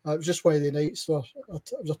 It was just one of the nights where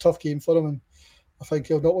it was a tough game for him, and I think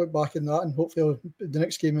he'll not look back in that, and hopefully the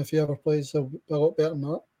next game, if he ever plays, he'll be a lot better than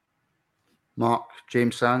that. Mark,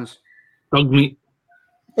 James Sands. Dug meat.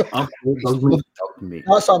 Dug meat.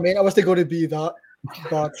 That's what I mean. I wasn't going to be that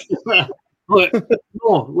bad. Look,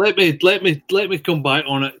 no, let me come back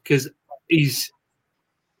on it, because it's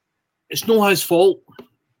not his fault.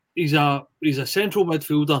 He's a central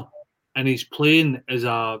midfielder, and he's playing as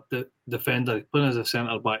a defender. He's playing as a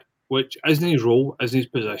centre back, which isn't his role, isn't his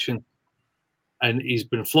position. And he's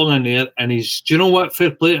been flung in there, and do you know what? Fair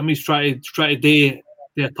play to him. He's trying to do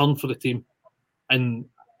a turn for the team, and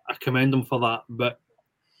I commend him for that. But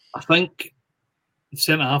I think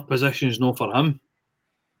centre-half position is not for him.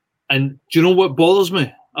 And do you know what bothers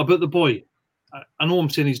me about the boy? I know I'm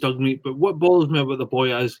saying he's dug meat, but what bothers me about the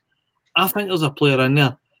boy is I think there's a player in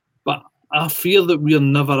there, but I fear that we're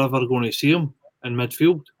never ever going to see him in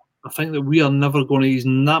midfield. I think that we are never going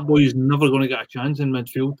to. That boy is never going to get a chance in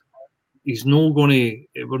midfield. He's not going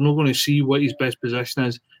to. We're not going to see what his best position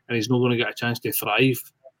is, and he's not going to get a chance to thrive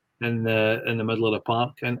in the middle of the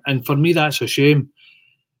park. And for me, that's a shame.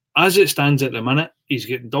 As it stands at the minute, he's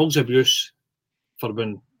getting dog's abuse for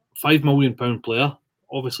being £5 million player.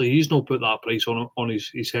 Obviously, he's not put that price on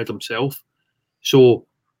his head himself. So,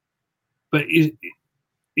 but he's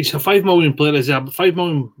a £5 million player. Is he a £5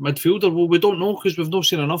 million midfielder? Well, we don't know because we've not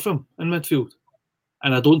seen enough of him in midfield.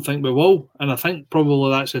 And I don't think we will. And I think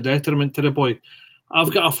probably that's a detriment to the boy.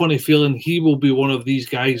 I've got a funny feeling he will be one of these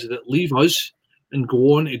guys that leave us and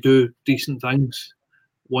go on to do decent things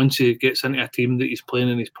once he gets into a team that he's playing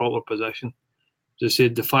in his proper position. As I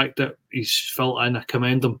said, the fact that he's felt in, I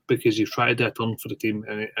commend him because he's tried to do a turn for the team,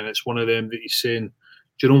 and it's one of them that he's saying,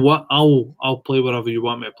 do you know what, I'll play wherever you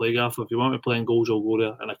want me to play, Gaff. If you want me playing goals, I'll go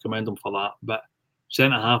there, and I commend him for that. But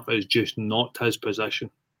centre-half is just not his position.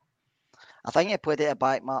 I think he played at a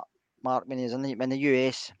back, Mark, when he was in the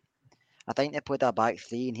US. I think they played a back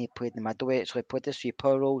three and he played in the middleweight, so he played the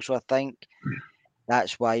sweeper role. So I think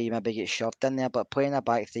that's why he maybe gets shoved in there. But playing a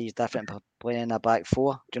back three is different from playing a back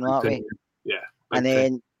four. Do you know what I mean? Yeah. And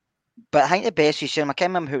then, but I think the best you see him, I can't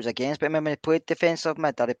remember who it was against, but I remember he played defensive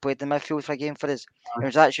mid, or he played the midfield for a game for us. It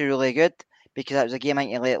was actually really good because that was a game I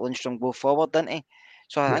think he let Lundstrom go forward, didn't he?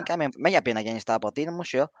 So I think I remember, it might have been against Aberdeen, I'm not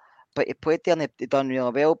sure. But he played there and he done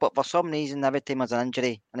really well. But for some reason, every time there's an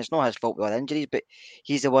injury, and it's not his fault with our injuries, but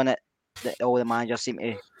he's the one that all the managers seem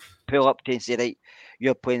to pull up to and say, right,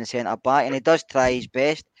 you're playing centre back. And he does try his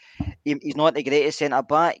best. He's not the greatest centre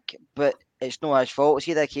back, but it's not his fault. It's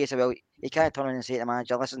either a case of, well, he can't turn around and say to the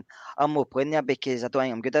manager, listen, I'm not playing there because I don't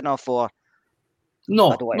think I'm good enough, or I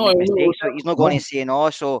don't want to make mistakes. So he's not going to say no.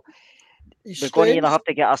 So we're going to either have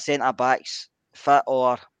to get our centre backs fit,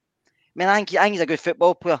 or I mean, I think he's a good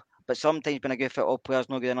football player. But sometimes being a good football player is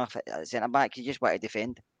not good enough at centre back. You just want to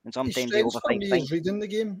defend, and sometimes he overthinks things. He's reading the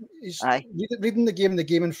game. He's reading the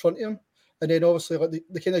game in front of him, and then obviously like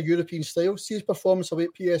the kind of European style. See his performance away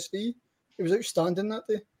at PSV. He was outstanding that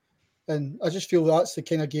day, and I just feel that's the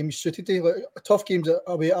kind of game he's suited to. Like tough games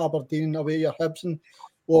away at Aberdeen, away at Hibs, and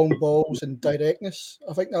long balls and directness.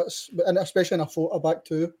 I think that's, and especially in a back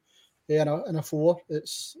two. Yeah, in a four, it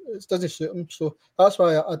doesn't suit him. So that's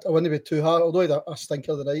why I wouldn't be too hard. Although he's a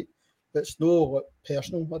stinker of the night, but it's no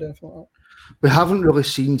personal or anything like that. We haven't really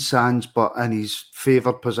seen Sands, but in his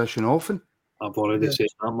favoured position often. I've already said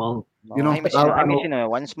that, man. You know, I'm seen him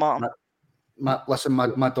once, Martin. Listen,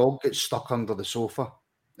 my dog gets stuck under the sofa,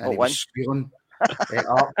 and he was squealing.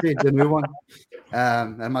 Arfield, the new one,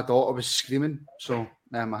 and my daughter was screaming. So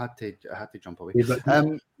I had to jump away.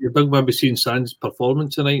 Your dog maybe seen Sands'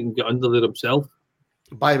 performance tonight and get under there himself.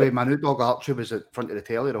 By the way, my new dog Archie was at front of the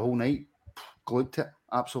telly the whole night, glued to it.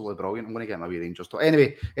 Absolutely brilliant. I'm going to get my wee Rangers talk.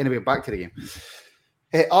 Anyway, back to the game.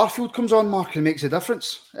 Arfield comes on, Mark, and makes a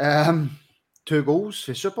difference. 2 goals,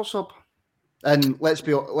 a super sub, and let's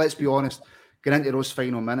be honest. Getting into those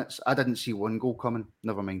final minutes, I didn't see 1 goal coming.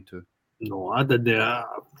 Never mind 2. No, I did.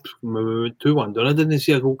 2-1 done. I didn't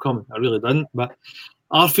see a goal coming. I really didn't. But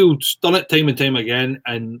Arfield's done it time and time again,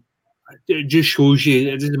 and it just shows you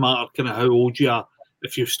it doesn't matter kind of how old you are.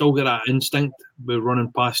 If you've still got that instinct with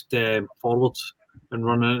running past forwards and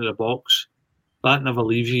running into the box, that never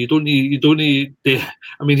leaves you. You don't need.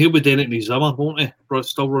 I mean, he'll be doing it in his summer, won't he?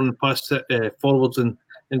 Still running past forwards and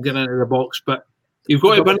getting into the box, but you've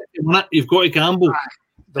got to win it. You've got to gamble.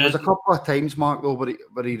 There was a couple of times, Mark, though,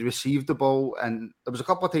 where he received the ball, and there was a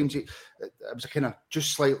couple of times it was kind of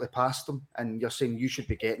just slightly past him, and you're saying you should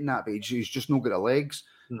be getting that, but he's just not got the legs.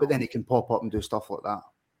 No. But then he can pop up and do stuff like that.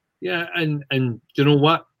 Yeah, and do you know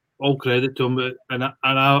what? All credit to him, and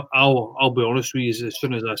I'll be honest with you. As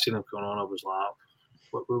soon as I seen him going on, I was like,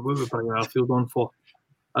 "What are we bringing Arfield on for?"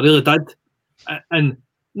 I really did. And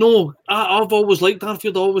no, I've always liked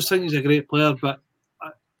Arfield. I always think he's a great player, but.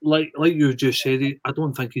 Like you just said, I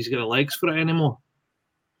don't think he's got the legs for it anymore.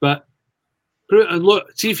 But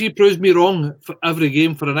look, see if he proves me wrong for every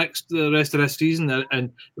game for the rest of this season,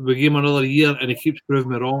 and we give him another year, and he keeps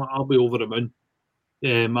proving me wrong, I'll be over the moon.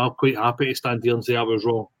 I'm quite happy to stand here and say I was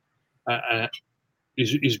wrong.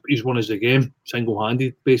 He's won us the game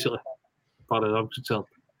single-handed, basically, as far as I'm concerned.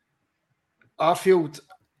 Arfield.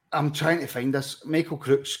 I'm trying to find this. Michael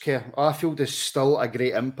Crooks, Arfield is still a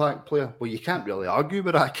great impact player. Well, you can't really argue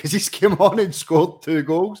with that because he's came on and scored 2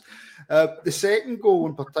 goals. The second goal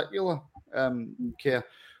in particular,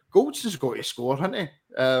 Goldson's got to score, hasn't he?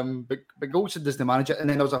 But Goldson doesn't manage it. And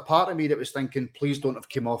then there was a part of me that was thinking, please don't have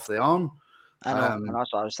come off the arm. I know, and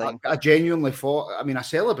that's what I was thinking. I genuinely thought, I mean, I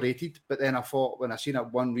celebrated, but then I thought when I seen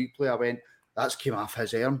that one replay, I went, that's came off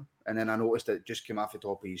his arm. And then I noticed that it just came off the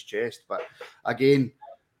top of his chest. But again,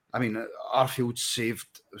 I mean, Arfield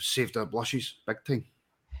saved our blushes big time.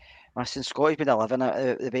 Listen, Scott's been a living out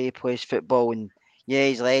the way he plays football, and yeah,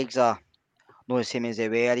 his legs are not the same as they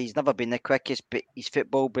were. He's never been the quickest, but his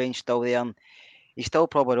football brain's still there, and he's still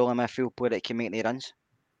probably the only midfield player that can make the runs.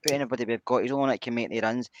 But anybody we've got, he's the only one that can make the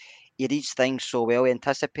runs. He reads things so well, he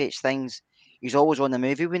anticipates things. He's always on the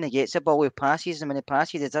move. When he gets the ball, he passes, and when he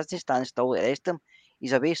passes, he doesn't stand still like the rest of him.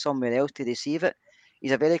 He's away somewhere else to receive it.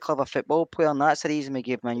 He's a very clever football player, and that's the reason we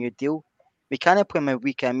gave him a new deal. We can't play him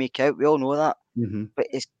week in, week out. We all know that. Mm-hmm. But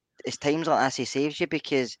it's times like this he saves you,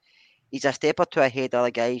 because he's a step or two ahead of other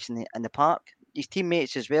guys in the park. His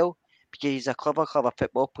teammates as well, because he's a clever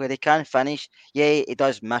football player. He can finish. Yeah, he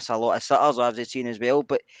does miss a lot of sitters, as we've seen as well.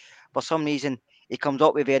 But for some reason, he comes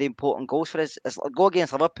up with very important goals for us. It's like go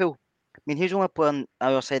against Liverpool. I mean, who's the only player on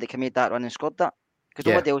our side that can make that run and scored that? Because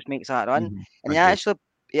nobody else makes that run. Mm-hmm. And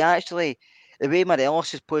he actually, the way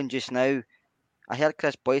Morelos is playing just now, I heard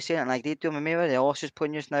Chris Boyce saying it, and I agreed to him. Maybe Morelos is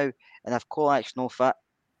playing just now, and if Kolak's no fit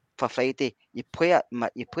for Friday, you play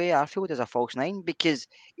Arfield as a false nine, because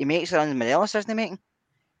he makes it runs Morelos isn't he making?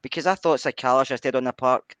 Because I thought Sakala should have stayed on the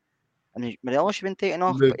park, and Morelos should have been taken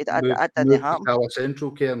off, but that didn't happen. Sakala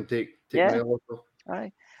central care and take Morelos off.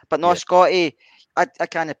 Aye. But no, Scotty, I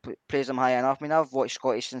can't praise him high enough. I mean, I've watched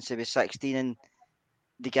Scotty since he was 16, and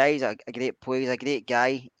the guy's a great player. He's a great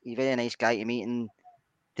guy. He's a very nice guy to meet, and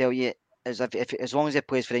tell you, as long as he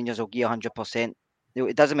plays for Rangers, he'll give 100%.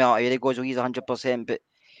 It doesn't matter where he goes, he'll give 100%, but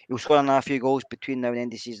he'll score another few goals between now and the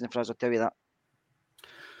end of the season for us, I'll tell you that.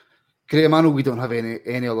 Graham, I know we don't have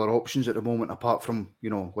any other options at the moment apart from,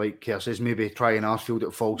 like Kerr says, maybe trying Arfield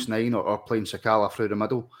at false nine or playing Sakala through the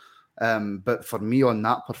middle. But for me on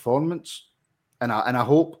that performance, and I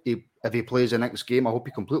hope if he plays the next game, I hope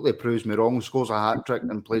he completely proves me wrong, scores a hat-trick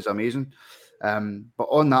and plays amazing. But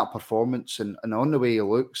on that performance and on the way he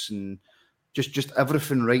looks and just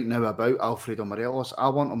everything right now about Alfredo Morelos, I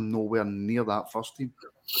want him nowhere near that first team.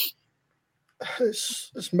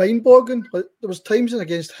 It's mind-boggling. Like, there was times in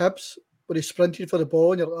against Hibs where he sprinted for the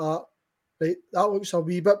ball and you're like, right, that looks a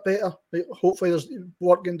wee bit better. Right, hopefully there's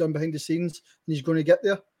work getting done behind the scenes and he's going to get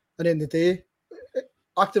there. And in the day,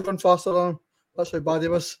 I could run faster than him. That's how bad he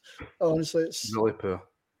was. Honestly, it's really poor.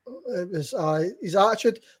 It was his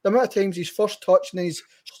attitude. The amount of times he's first touch and then he's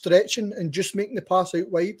stretching and just making the pass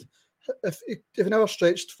out wide. If he never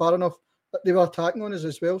stretched far enough, they were attacking on us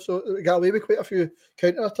as well. So we got away with quite a few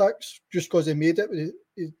counter attacks just because he made it with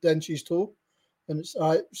the inch his toe. And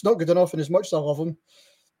it's not good enough. And as much as I love him,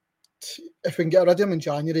 if we can get rid of him in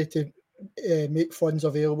January to make funds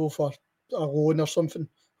available for a loan or something,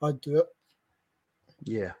 I'd do it.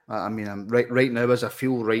 Yeah, I mean, right now, as I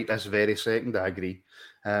feel right this very second, I agree.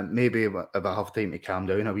 Maybe if I have time to calm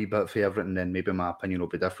down a wee bit for everything, then maybe my opinion will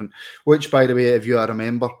be different. Which, by the way, if you are a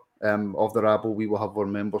member of the Rabble, we will have our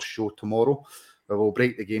members show tomorrow, where we'll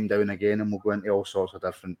break the game down again and we'll go into all sorts of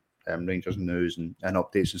different Rangers news and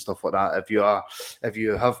updates and stuff like that. If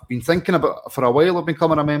you have been thinking about for a while of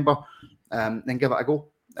becoming a member, then give it a go.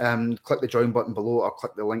 Click the join button below or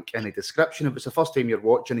click the link in the description. If it's the first time you're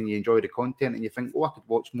watching and you enjoy the content and you think, I could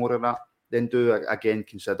watch more of that, then do again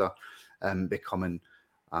consider becoming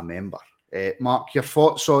a member. Mark, your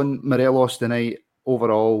thoughts on Morelos tonight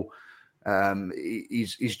overall?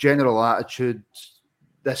 His general attitude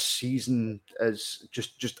this season is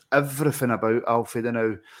just everything about Alfredo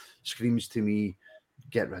now screams to me,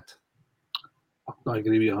 get rid. I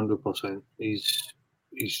agree with you 100%. He's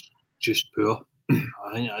just poor.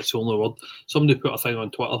 I think that's the only word. Somebody put a thing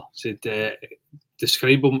on Twitter, said,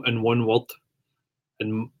 describe him in one word.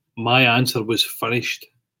 And my answer was finished.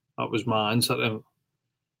 That was my answer to him.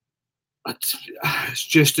 It's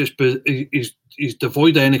just, he's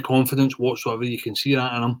devoid of any confidence whatsoever. You can see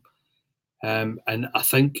that in him. And I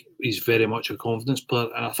think he's very much a confidence player.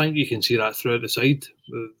 And I think you can see that throughout the side.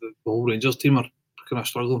 The whole Rangers team are kind of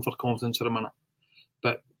struggling for confidence at a minute.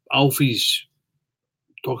 But Alfie's,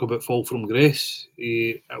 talk about fall from grace.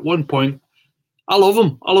 At one point, I love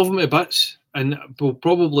him to bits, and we'll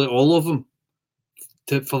probably all of him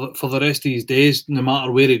for the rest of his days, no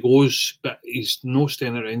matter where he goes. But he's no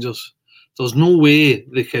staying at Rangers. There's no way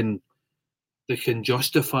they can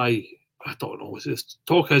justify. I don't know.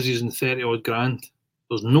 Talk is he's in 30 odd grand.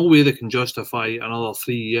 There's no way they can justify another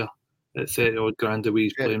 3 year at 30 odd grand the way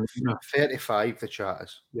he's playing. 35, the chat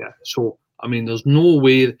is. Yeah. So I mean, there's no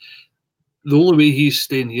way. the only way he's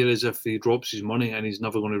staying here is if he drops his money, and he's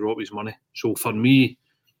never going to drop his money. So for me,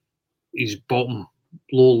 he's bottom,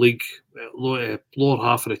 low league, lower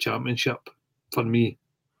half of the championship for me,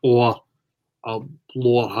 or a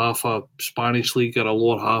lower half of Spanish league, or a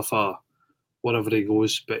lower half of wherever he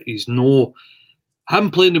goes. But he's no, him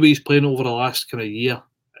playing the way he's playing over the last kind of year,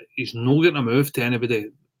 he's not getting a move to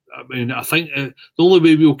anybody. I mean, I think the only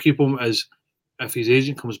way we'll keep him is if his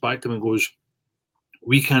agent comes back to him and goes,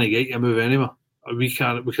 we can't get you a move anywhere. We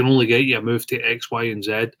can only get you a move to X, Y, and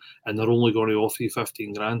Z, and they're only going to offer you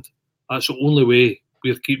 15 grand. That's the only way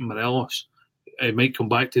we're keeping Morelos. He might come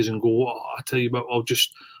back to us and go, I tell you what,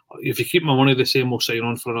 if you keep my money the same, we'll sign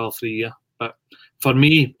on for another 3 years. But for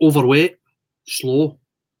me, overweight, slow,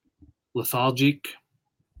 lethargic,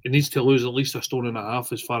 he needs to lose at least 1.5 stone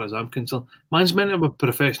as far as I'm concerned. Man's meant to be a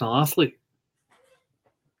professional athlete.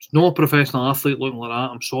 He's not a professional athlete looking like that,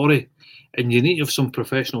 I'm sorry. And you need to have some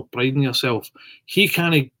professional pride in yourself. He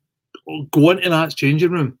can't go into that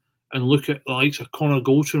changing room and look at the likes of Connor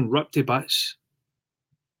Goldson, ripped to bits,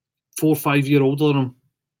 4 or 5 year older than him,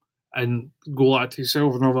 and go like to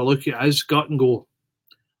himself and have a look at his gut and go,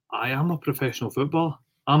 I am a professional footballer.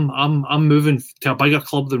 I'm moving to a bigger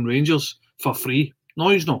club than Rangers for free. No,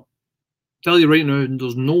 he's not. Tell you right now,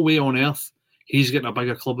 there's no way on earth he's getting a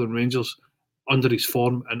bigger club than Rangers under his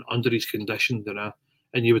form and under his condition than that.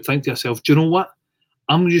 And you would think to yourself, do you know what?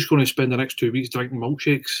 I'm just going to spend the next 2 weeks drinking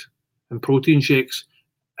milkshakes and protein shakes,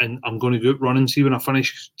 and I'm going to go out running. See, when I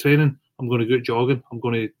finish training, I'm going to go out jogging. I'm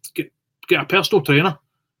going to get a personal trainer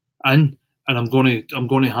in, and I'm going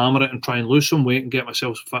to hammer it and try and lose some weight and get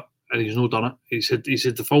myself fit. And he's not done it. He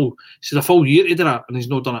said the full year to do that, and he's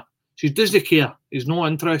not done it. So he doesn't care. He's not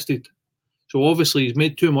interested. So obviously he's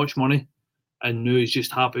made too much money, and now he's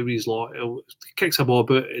just happy with his lot. He kicks a ball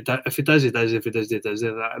about. If he does, he does. If he does, he does.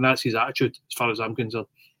 And that's his attitude, as far as I'm concerned.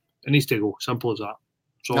 It needs to go. Simple as that.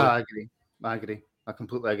 So no, I agree. I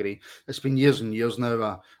completely agree. It's been years and years now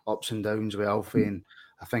of ups and downs with Alfie, and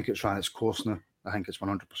I think it's ran its course now. I think it's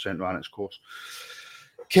 100% ran its course.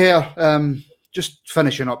 Kerr, just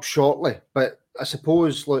finishing up shortly, but I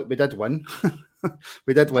suppose, look, we did win.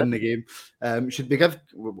 We did win the game.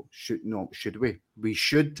 Should we? We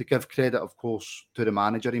should give credit, of course, to the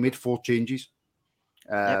manager. He made 4 changes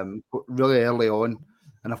really early on,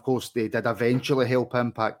 and of course they did eventually help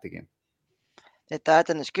impact the game. They did,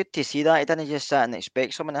 and it's good to see that. He didn't just sit and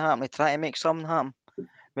expect something to happen. He tried to make something happen,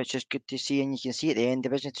 which is good to see. And you can see at the end, he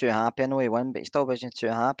wasn't too happy. I know he won, but he still wasn't too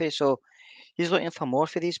happy. So he's looking for more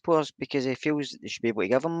for these players because he feels they should be able to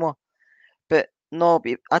give him more. But no,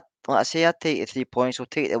 like I say, I'd take the 3 points. We'll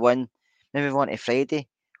take the win. Maybe move on to Friday.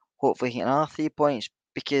 Hopefully, he can another 3 points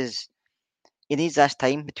because he needs this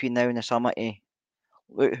time between now and the summer to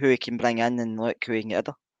look who he can bring in and look who he can get rid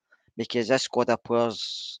of. Because this squad of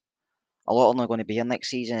players, a lot of them are going to be here next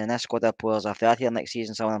season, and this squad of players, if they're here next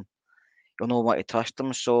season, some of them, you'll know what to trust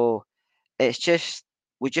them. So it's just,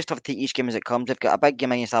 we just have to take each game as it comes. We've got a big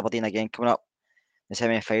game against Aberdeen again coming up, the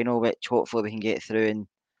semi-final, which hopefully we can get through. And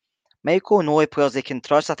Michael know the players they can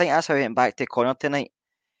trust. I think that's how he went back to Connor tonight.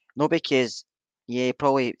 No, because, yeah, he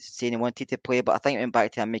probably saying he wanted to play, but I think he went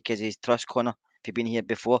back to him because he trusts Connor if he'd been here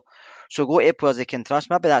before. So go to the players they can trust.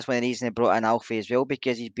 Maybe that's one of the reasons they brought in Alfie as well,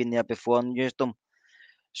 because he's been there before and used them.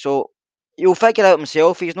 So he'll figure out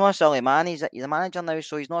himself. He's not a silly man. He's a manager now,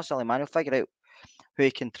 so he's not a silly man. He'll figure out who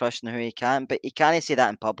he can trust and who he can't. But he can't say that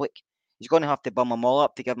in public. He's going to have to bum them all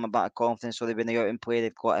up to give them a bit of confidence so that when they go out and play,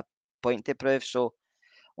 they've got a point to prove. So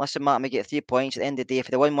listen, Matt, we get 3 points. At the end of the day, if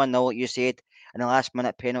they win 1-0, like you said, in the last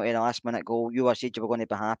minute penalty, in the last minute goal, you were said you were going to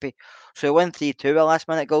be happy. So we win 3-2 a last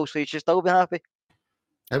minute goal, so you should still be happy.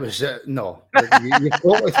 It was no. You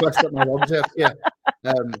totally twisted my words there. Yeah.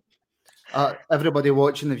 Everybody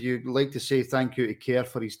watching, if you'd like to say thank you to Kerr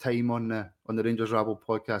for his time on the Rangers Rabble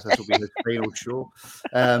podcast, this will be his final show.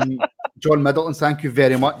 John Middleton, thank you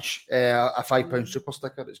very much. A £5 super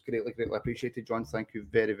sticker. It's greatly appreciated, John. Thank you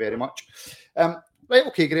very, very much. Right,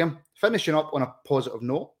 okay, Graham. Finishing up on a positive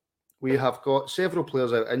note, we have got several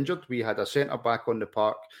players out injured. We had a centre-back on the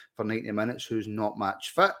park for 90 minutes who's not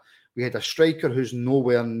match fit. We had a striker who's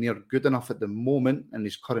nowhere near good enough at the moment in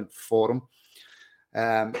his current form.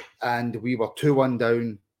 And we were 2-1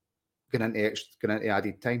 down going into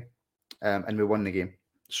added time, and we won the game.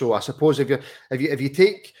 So I suppose if you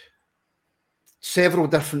take several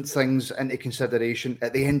different things into consideration,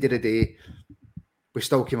 at the end of the day, we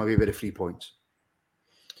still came away with the 3 points.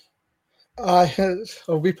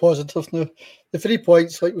 I'll be positive now. The 3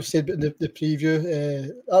 points, like we said in the preview,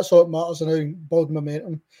 that's all that matters now. Build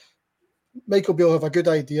momentum. Michael Beale have a good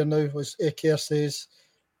idea now, as Kerr says.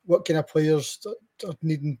 what kind of players are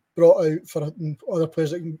needing brought out for other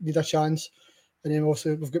players that need a chance. And then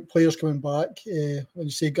also we've got players coming back. When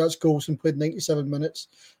you say Gus Golson played 97 minutes,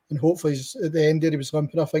 and hopefully at the end there he was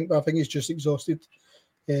limping, I think he's just exhausted.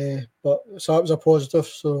 But so that was a positive.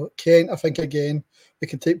 So Kent, I think again we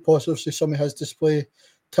can take positives to some of his display.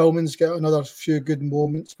 Tillman's got another few good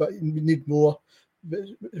moments, but we need more.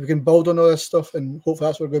 We can build on all this stuff, and hopefully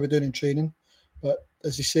that's what we're going to be doing in training. But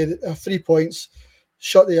as you said, 3 points,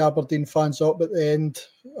 shut the Aberdeen fans up at the end.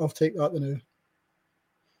 I'll take that now.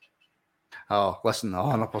 Oh, listen,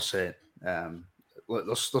 100%. Look,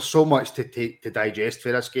 there's so much to digest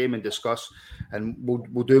for this game and discuss, and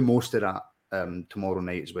we'll do most of that tomorrow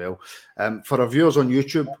night as well. For our viewers on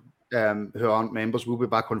YouTube who aren't members, we'll be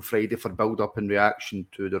back on Friday for build-up and reaction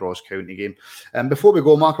to the Ross County game. Before we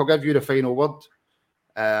go, Mark, I'll give you the final word.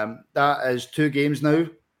 That is 2 games now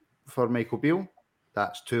for Michael Beale.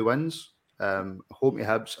 That's 2 wins. Home to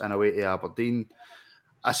Hibs and away to Aberdeen.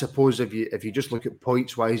 I suppose if you just look at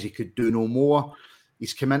points-wise, he could do no more.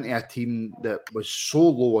 He's come into a team that was so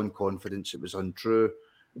low on confidence, it was untrue.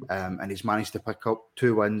 And he's managed to pick up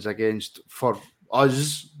 2 wins against, for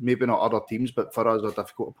us, maybe not other teams, but for us, are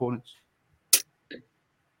difficult opponents.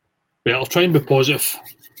 Yeah, I'll try and be positive.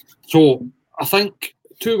 So I think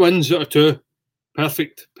 2 wins out of 2.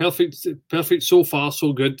 Perfect so far,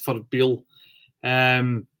 so good for Beale.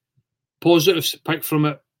 Positives to pick from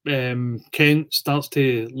it. Kent starts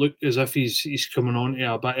to look as if he's coming on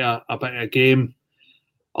to a bit of a game.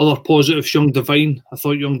 Other positives, Young Devine. I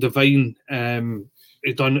thought Young Devine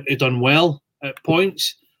he done well at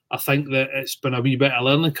points. I think that it's been a wee bit of a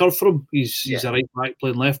learning curve for him. He's a right back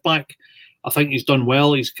playing left back. I think he's done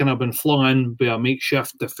well. He's kind of been flung in by a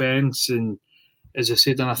makeshift defence, and as I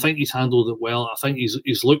said, and I think he's handled it well. I think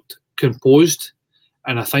he's looked composed,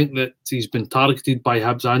 and I think that he's been targeted by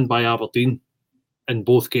Hibs and by Aberdeen in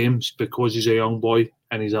both games because he's a young boy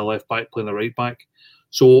and he's a left back playing a right back.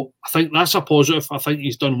 So I think that's a positive. I think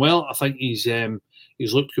he's done well. I think he's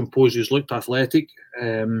looked composed. He's looked athletic.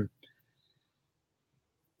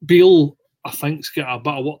 Beale, I think's got a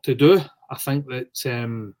bit of work to do. I think that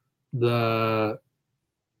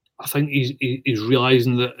I think he's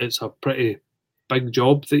realising that it's a pretty big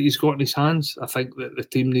job that he's got in his hands. I think that the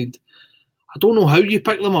team need. I don't know how you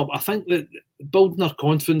pick them up. I think that building their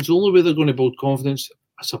confidence, the only way they're going to build confidence,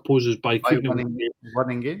 I suppose, is by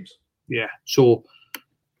winning games. Yeah. So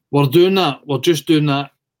we're doing that. We're just doing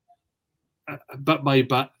that bit by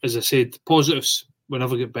bit. As I said, positives, we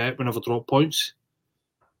never get bet, we never drop points.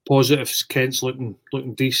 Positives, Kent's looking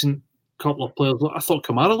decent. Couple of players. I thought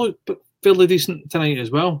Kamara looked fairly decent tonight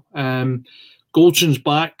as well. Goldson's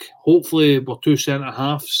back. Hopefully, we're 2 centre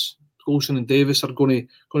halves. Golson and Davis are going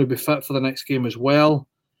to be fit for the next game as well.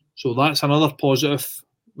 So that's another positive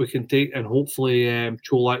we can take, and hopefully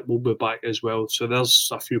Cholak will be back as well. So there's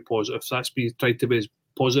a few positives. That's me tried to be as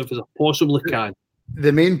positive as I possibly can.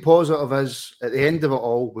 The main positive is at the end of it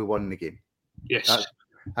all, we won the game. Yes,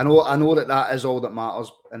 I know that is all that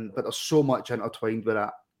matters, but there's so much intertwined with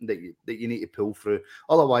that you need to pull through.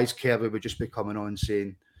 Otherwise, Kirby would just be coming on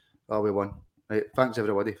saying, "Oh, we won." Right, thanks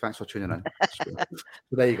everybody. Thanks for tuning in. So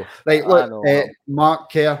there you go. Right, look, Mark,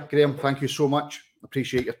 Kerr, Graham, thank you so much.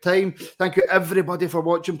 Appreciate your time. Thank you everybody for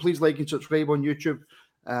watching. Please like and subscribe on YouTube.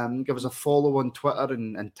 Give us a follow on Twitter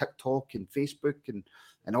and TikTok and Facebook and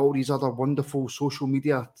all these other wonderful social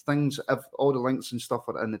media things. All the links and stuff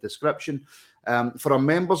are in the description. For our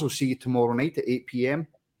members, we'll see you tomorrow night at 8 p.m.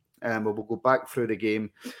 We'll go back through the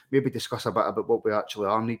game, maybe discuss a bit about what we actually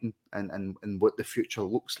are needing and what the future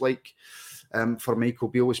looks like for Michael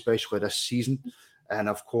Beale, especially this season. And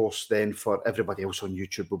of course, then for everybody else on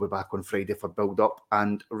YouTube, we'll be back on Friday for build-up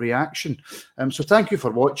and reaction. So thank you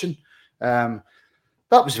for watching. That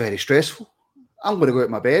was very stressful. I'm going to go to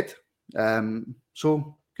my bed.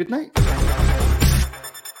 So good night.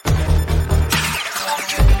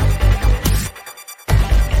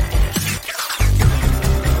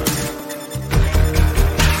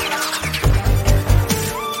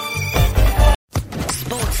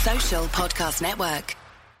 Podcast Network.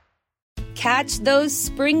 Catch those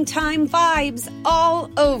springtime vibes all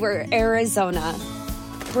over Arizona.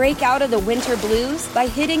 Break out of the winter blues by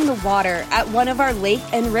hitting the water at one of our lake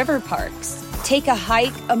and river parks. Take a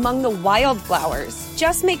hike among the wildflowers.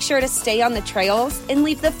 Just make sure to stay on the trails and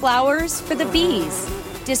leave the flowers for the bees.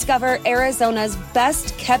 Discover Arizona's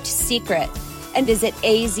best kept secret and visit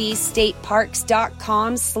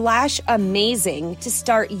azstateparks.com/amazing to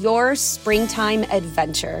start your springtime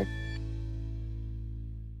adventure.